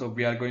followed? So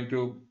we are going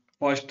to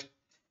first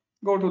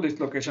go to this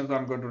location. So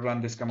I'm going to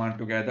run this command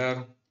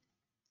together.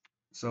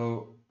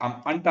 So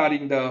I'm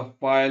untarring the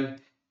file.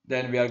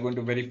 Then we are going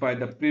to verify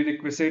the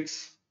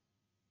prerequisites.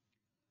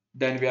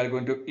 Then we are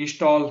going to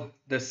install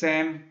the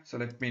same. So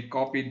let me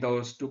copy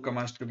those two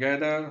commands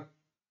together.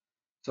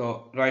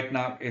 So right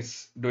now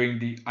it's doing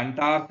the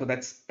untar. So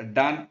that's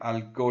done.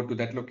 I'll go to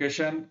that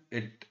location.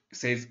 It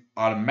says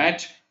our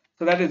match.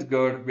 So that is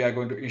good. We are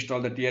going to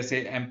install the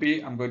TSA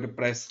MP. I'm going to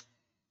press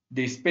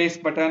the space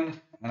button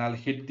and I'll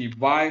hit the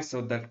Y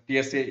so that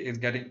TSA is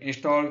getting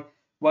installed.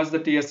 Once the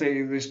TSA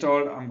is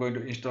installed, I'm going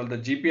to install the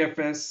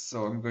GPFS.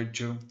 So I'm going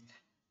to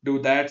do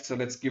that. So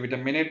let's give it a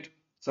minute.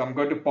 So I'm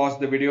going to pause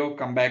the video,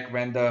 come back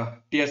when the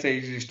TSA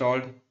is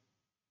installed.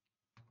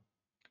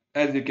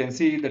 As you can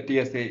see, the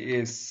TSA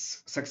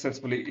is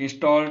successfully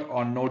installed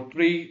on node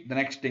 3. The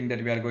next thing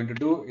that we are going to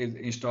do is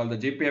install the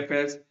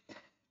GPFS.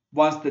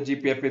 Once the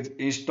GPF is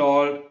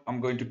installed, I'm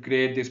going to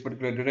create this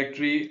particular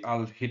directory.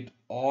 I'll hit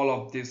all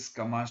of these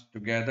commands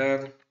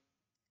together.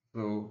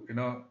 So,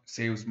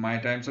 saves my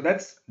time. So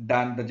that's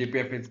done. The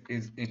GPF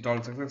is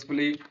installed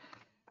successfully.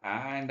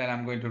 And then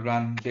I'm going to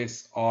run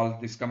all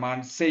these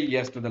commands. Say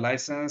yes to the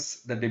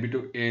license. The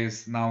DB2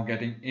 is now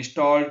getting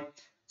installed.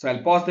 So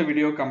I'll pause the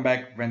video, come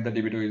back when the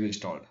DB2 is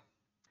installed.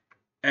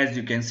 As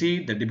you can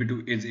see, the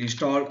DB2 is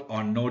installed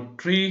on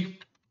node 3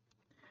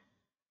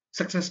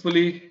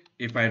 successfully.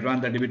 If I run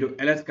the db2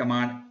 ls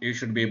command, you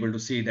should be able to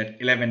see that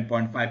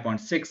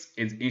 11.5.6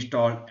 is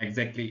installed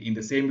exactly in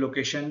the same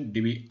location,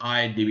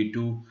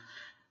 db2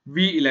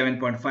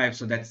 v11.5.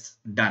 So that's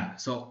done.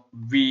 So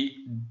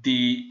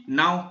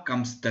now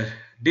comes the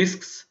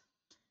disks.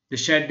 The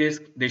shared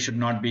disk, they should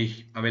not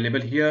be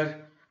available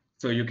here.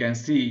 So you can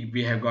see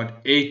we have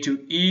got A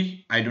to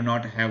E. I do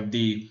not have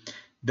the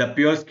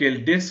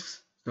pureScale disks.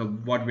 So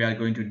what we are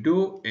going to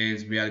do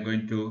is we are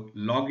going to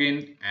log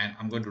in and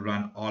I'm going to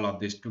run all of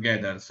this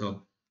together.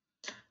 So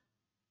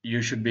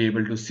you should be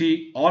able to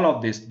see all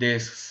of these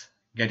disks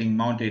getting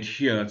mounted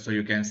here. So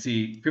you can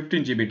see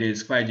 15 GB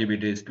disk, 5 GB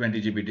disk, 20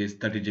 GB disk,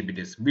 30 GB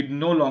disk. We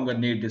no longer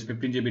need this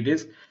 15 GB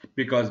disk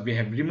because we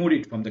have removed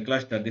it from the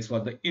cluster. This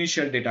was the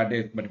initial data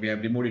disk, but we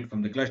have removed it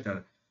from the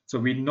cluster. So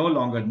we no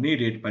longer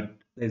need it, but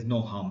there's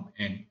no harm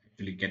in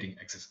actually getting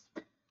access.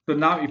 So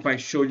now if I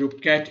show you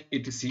cat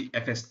etc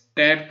fs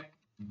tab,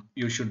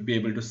 you should be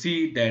able to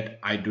see that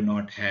I do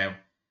not have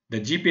the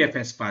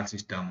GPFS file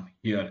system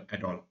here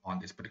at all on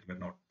this particular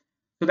node.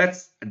 So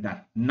that's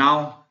done.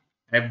 Now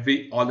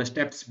all the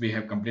steps we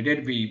have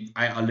completed.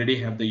 I already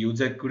have the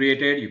user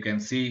created. You can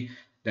see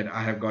that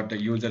I have got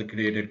the user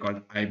created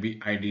called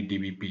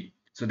IBIDDBP.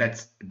 So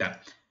that's done.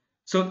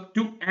 So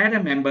to add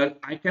a member,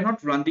 I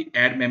cannot run the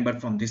add member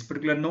from this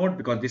particular node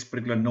because this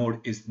particular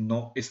node is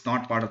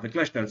not part of the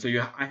cluster. So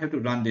I have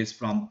to run this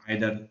from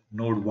either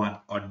node 1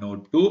 or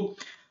node 2.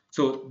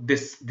 So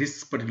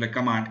this particular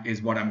command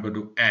is what I'm going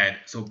to add.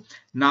 So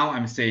now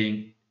I'm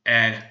saying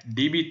add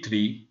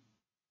db3.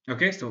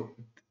 Okay, so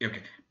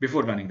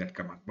before running that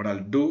command, what I'll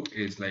do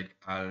is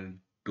I'll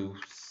go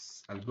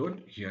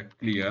here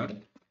clear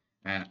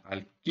and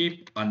I'll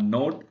keep a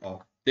note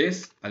of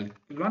this. I'll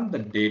run the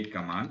date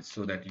command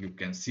so that you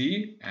can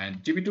see,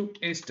 and db2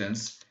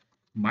 instance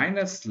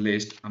minus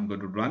list. I'm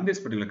going to run this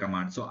particular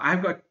command. So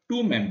I've got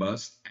two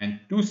members and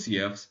two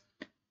CFs,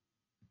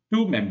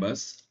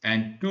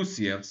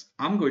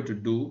 I'm going to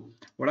do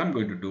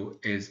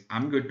is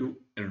I'm going to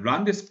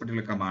run this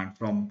particular command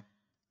from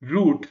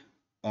root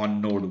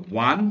on node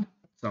 1.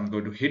 So I'm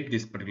going to hit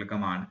this particular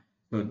command.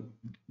 So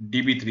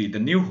db3, the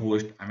new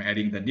host, I'm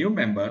adding the new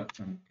member.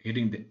 So I'm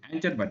hitting the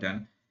enter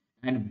button.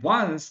 And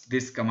once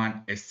this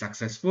command is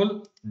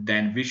successful,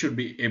 then we should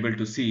be able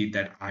to see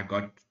that I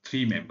got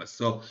 3 members.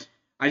 So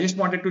I just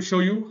wanted to show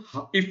you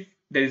how, if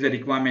there is a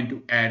requirement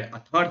to add a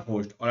third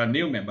host or a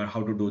new member,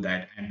 how to do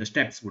that. And the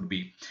steps would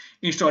be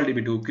install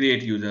db2,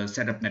 create user,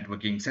 set up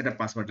networking, set up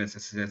passwordless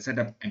SSH, set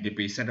up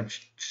NTP, set up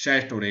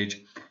share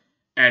storage,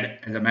 add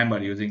as a member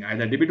using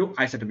either db2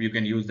 iSetup. You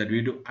can use the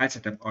db2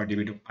 iSetup or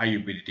db2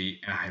 iUPDT,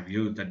 and I have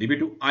used the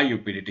db2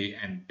 iUPDT,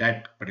 and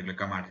that particular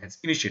command has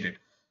initiated.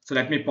 So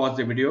let me pause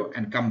the video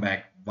and come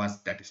back once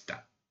that is done.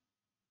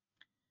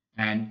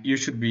 And you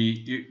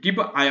keep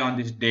an eye on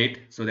this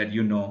date so that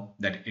you know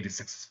that it is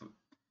successful.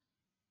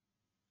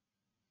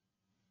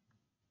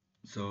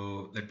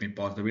 So let me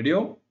pause the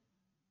video.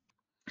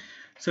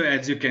 So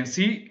as you can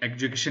see,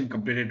 execution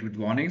completed with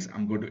warnings.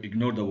 I'm going to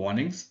ignore the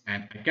warnings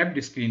and I kept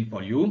the screen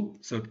for you.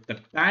 So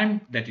the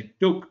time that it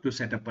took to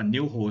set up a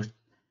new host,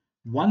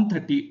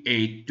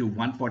 138 to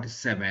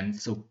 147,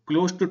 so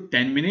close to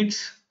 10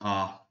 minutes,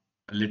 a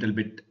little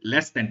bit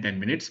less than 10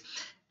 minutes.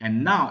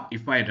 And now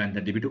if I run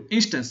the db2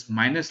 instance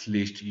minus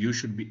list, you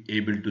should be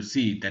able to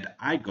see that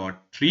I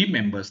got 3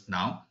 members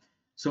now.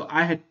 So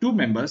I had 2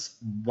 members,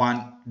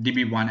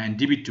 db1 and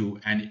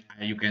db2, and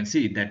you can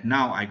see that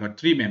now I got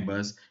 3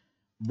 members,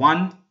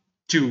 1,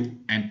 2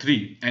 and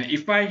 3. And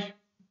if I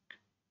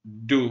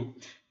go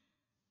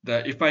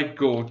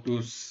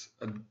to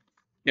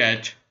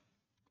get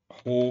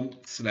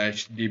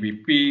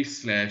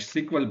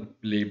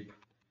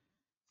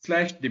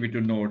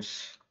home/dbp/sql/lib/db2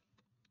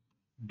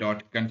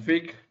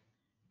 nodes.config,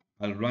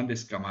 I'll run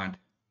this command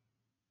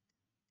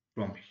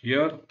from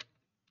here.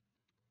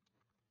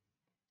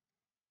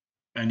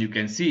 And you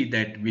can see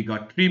that we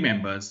got three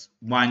members,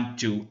 1,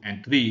 2,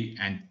 and 3,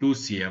 and 2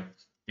 CF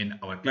in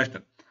our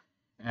cluster.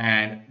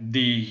 And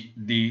the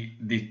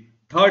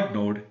third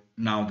node,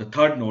 now the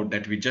third node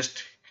that we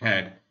just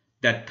had,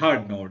 that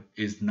third node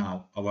is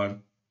now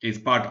is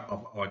part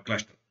of our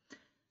cluster.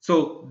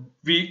 So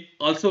we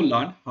also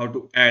learned how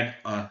to add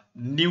a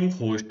new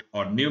host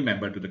or new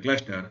member to the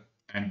cluster,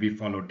 and we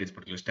followed these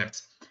particular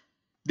steps.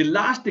 The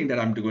last thing that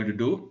I'm going to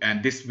do,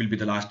 and this will be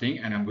the last thing,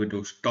 and I'm going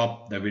to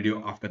stop the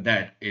video after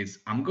that, is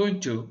I'm going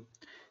to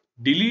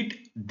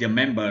delete the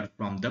member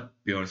from the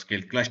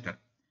PureScale cluster.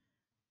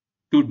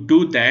 To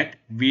do that,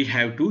 we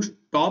have to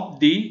stop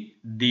the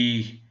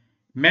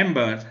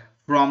member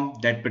from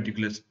that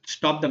particular,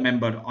 stop the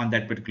member on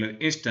that particular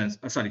instance,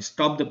 sorry,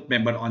 stop the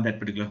member on that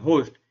particular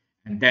host,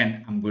 and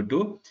then I'm going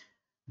to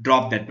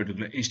drop that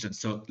particular instance.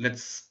 So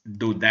let's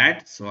do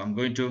that. So I'm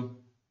going to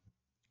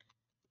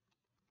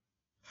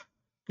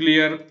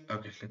clear,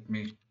 okay, let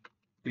me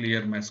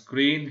clear my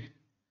screen.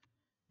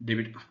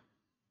 David,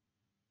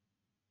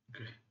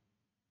 okay,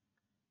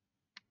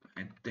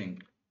 I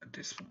think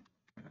this one,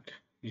 okay,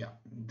 yeah,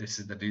 this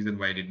is the reason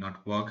why it did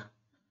not work.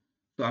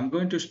 So I'm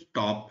going to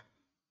stop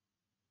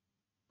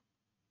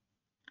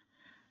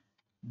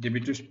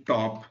DB2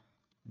 stop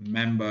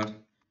member,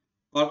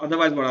 or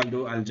otherwise what I'll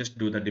do, I'll just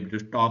do the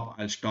DB2 stop.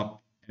 I'll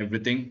stop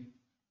everything.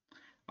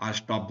 I'll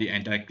stop the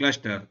entire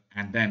cluster,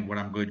 and then what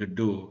I'm going to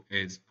do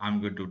is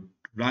I'm going to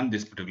run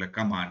this particular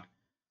command.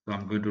 So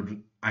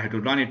I have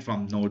to run it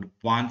from node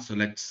 1. So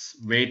let's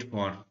wait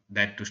for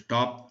that to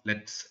stop.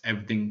 Let's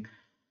everything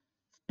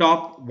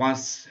stop.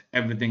 Once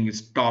everything is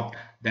stopped,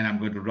 then I'm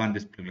going to run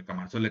this particular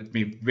command. So let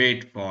me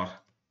wait for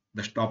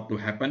the stop to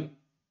happen.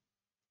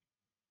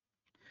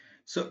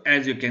 So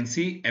as you can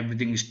see,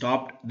 everything is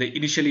stopped.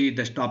 Initially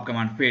the stop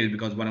command failed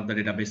because one of the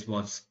database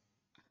was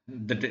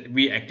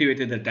we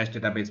activated the test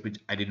database, which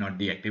I did not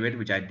deactivate,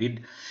 which I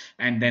did,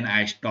 and then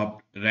I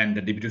ran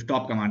the db2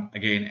 stop command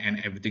again, and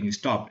everything is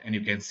stopped. And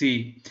you can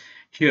see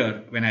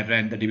here when I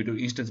ran the db2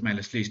 instance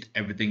minus list,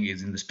 everything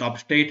is in the stop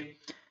state.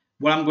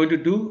 What I'm going to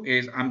do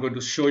is I'm going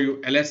to show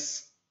you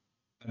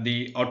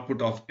the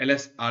output of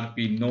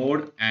LSRP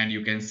node, and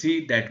you can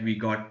see that we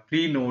got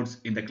three nodes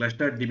in the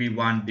cluster,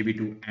 DB1,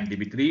 DB2, and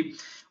DB3.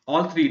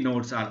 All three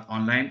nodes are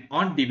online.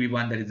 On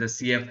DB1 there is a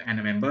CF and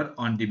a member,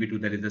 on DB2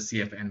 there is a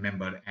CF and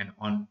member, and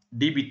on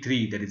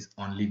DB3 there is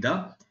only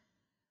the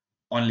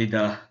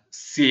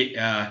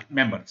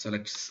member. So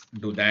let's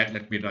do that.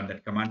 Let me run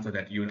that command so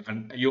that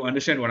you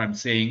understand what I'm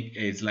saying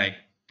is like,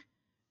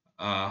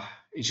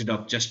 instead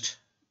of just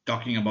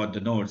talking about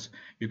the nodes,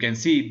 you can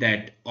see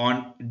that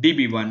on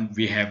DB1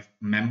 we have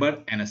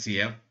member and a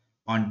CF,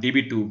 on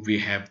DB2 we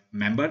have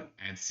member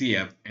and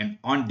CF, and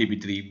on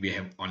DB3 we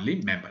have only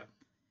member.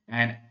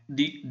 And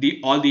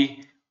all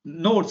the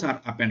nodes are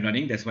up and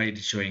running. That's why it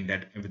is showing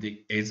that everything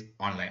is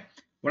online.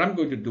 What I'm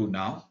going to do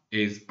now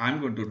is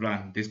I'm going to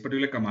run this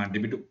particular command,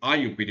 db2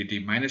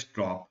 rupt minus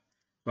drop.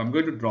 So I'm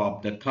going to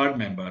drop the third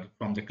member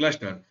from the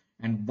cluster.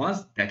 And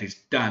once that is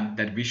done,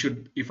 that we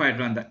should, if I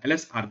run the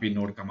lsrp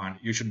node command,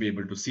 you should be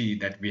able to see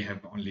that we have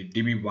only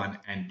db1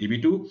 and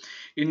db2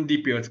 in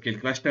the PureScale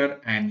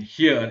cluster. And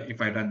here,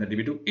 if I run the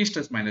db2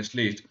 instance minus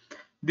list,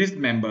 this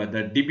member,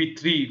 the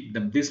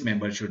db3, this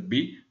member should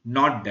be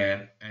not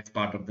there as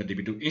part of the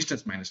db2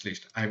 instance minus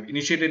list. I have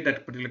initiated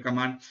that particular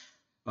command.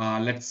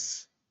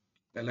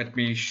 Let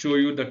me show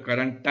you the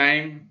current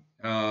time,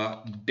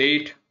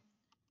 date.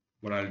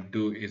 What I'll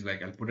do is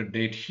like I'll put a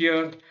date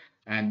here,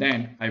 and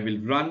then I will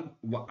run.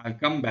 I'll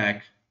come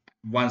back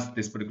once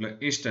this particular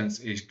instance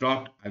is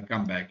dropped. I'll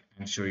come back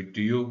and show it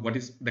to you. What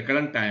is the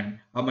current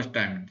time, how much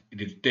time it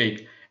will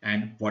take,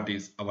 and what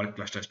is our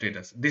cluster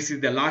status. This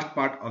is the last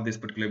part of this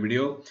particular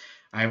video.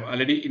 I have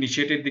already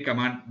initiated the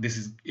command.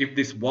 If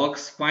this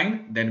works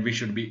fine, then we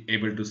should be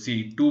able to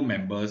see two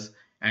members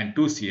and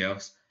two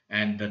CFs,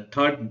 and the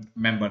third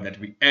member that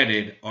we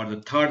added, or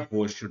the third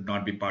host, should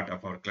not be part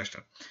of our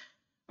cluster.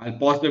 I'll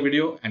pause the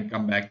video and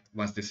come back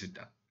once this is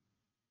done.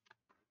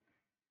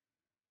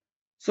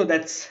 So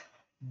that's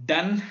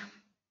done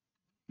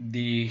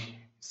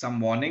some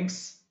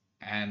warnings,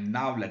 and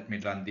now let me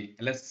run the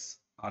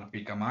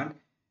lsrp command,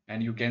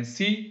 and you can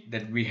see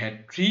that we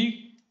had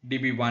 3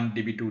 db1,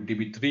 db2,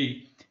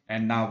 db3,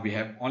 and now we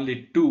have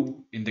only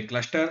 2 in the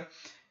cluster.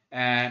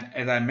 And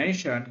as I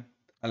mentioned,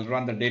 I'll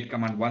run the date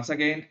command once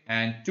again,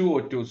 and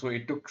 202, so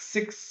it took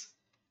 6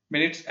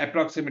 minutes,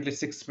 approximately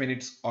 6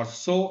 minutes or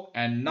so.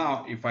 And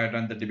now if I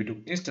run the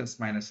db2 instance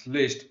minus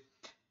list,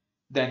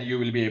 then you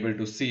will be able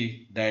to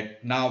see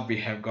that now we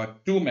have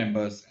got 2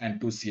 members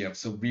and 2 CFs.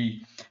 So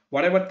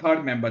whatever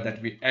third member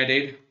that we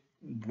added,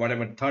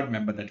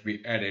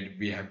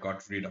 we have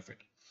got rid of it.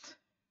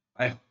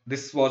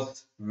 This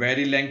was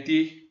very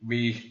lengthy.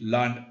 We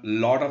learned a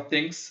lot of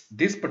things.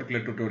 This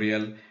particular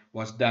tutorial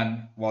was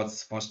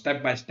for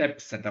step-by-step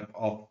setup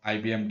of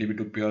IBM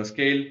DB2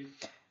 PureScale.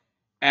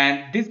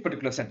 And this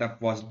particular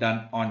setup was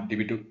done on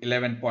DB2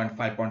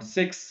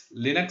 11.5.6,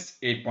 Linux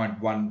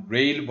 8.1,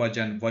 RHEL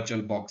version,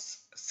 VirtualBox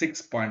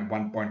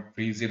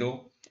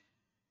 6.1.30.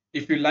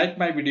 If you like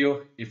my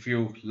video, if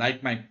you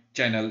like my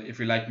channel. If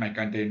you like my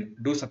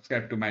content, do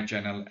subscribe to my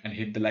channel and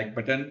hit the like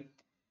button.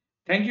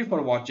 Thank you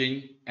for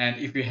watching, and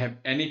if you have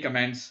any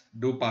comments,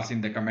 do pass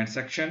in the comment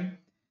section.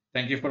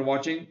 Thank you for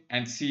watching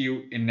and see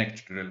you in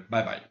next tutorial.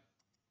 Bye bye.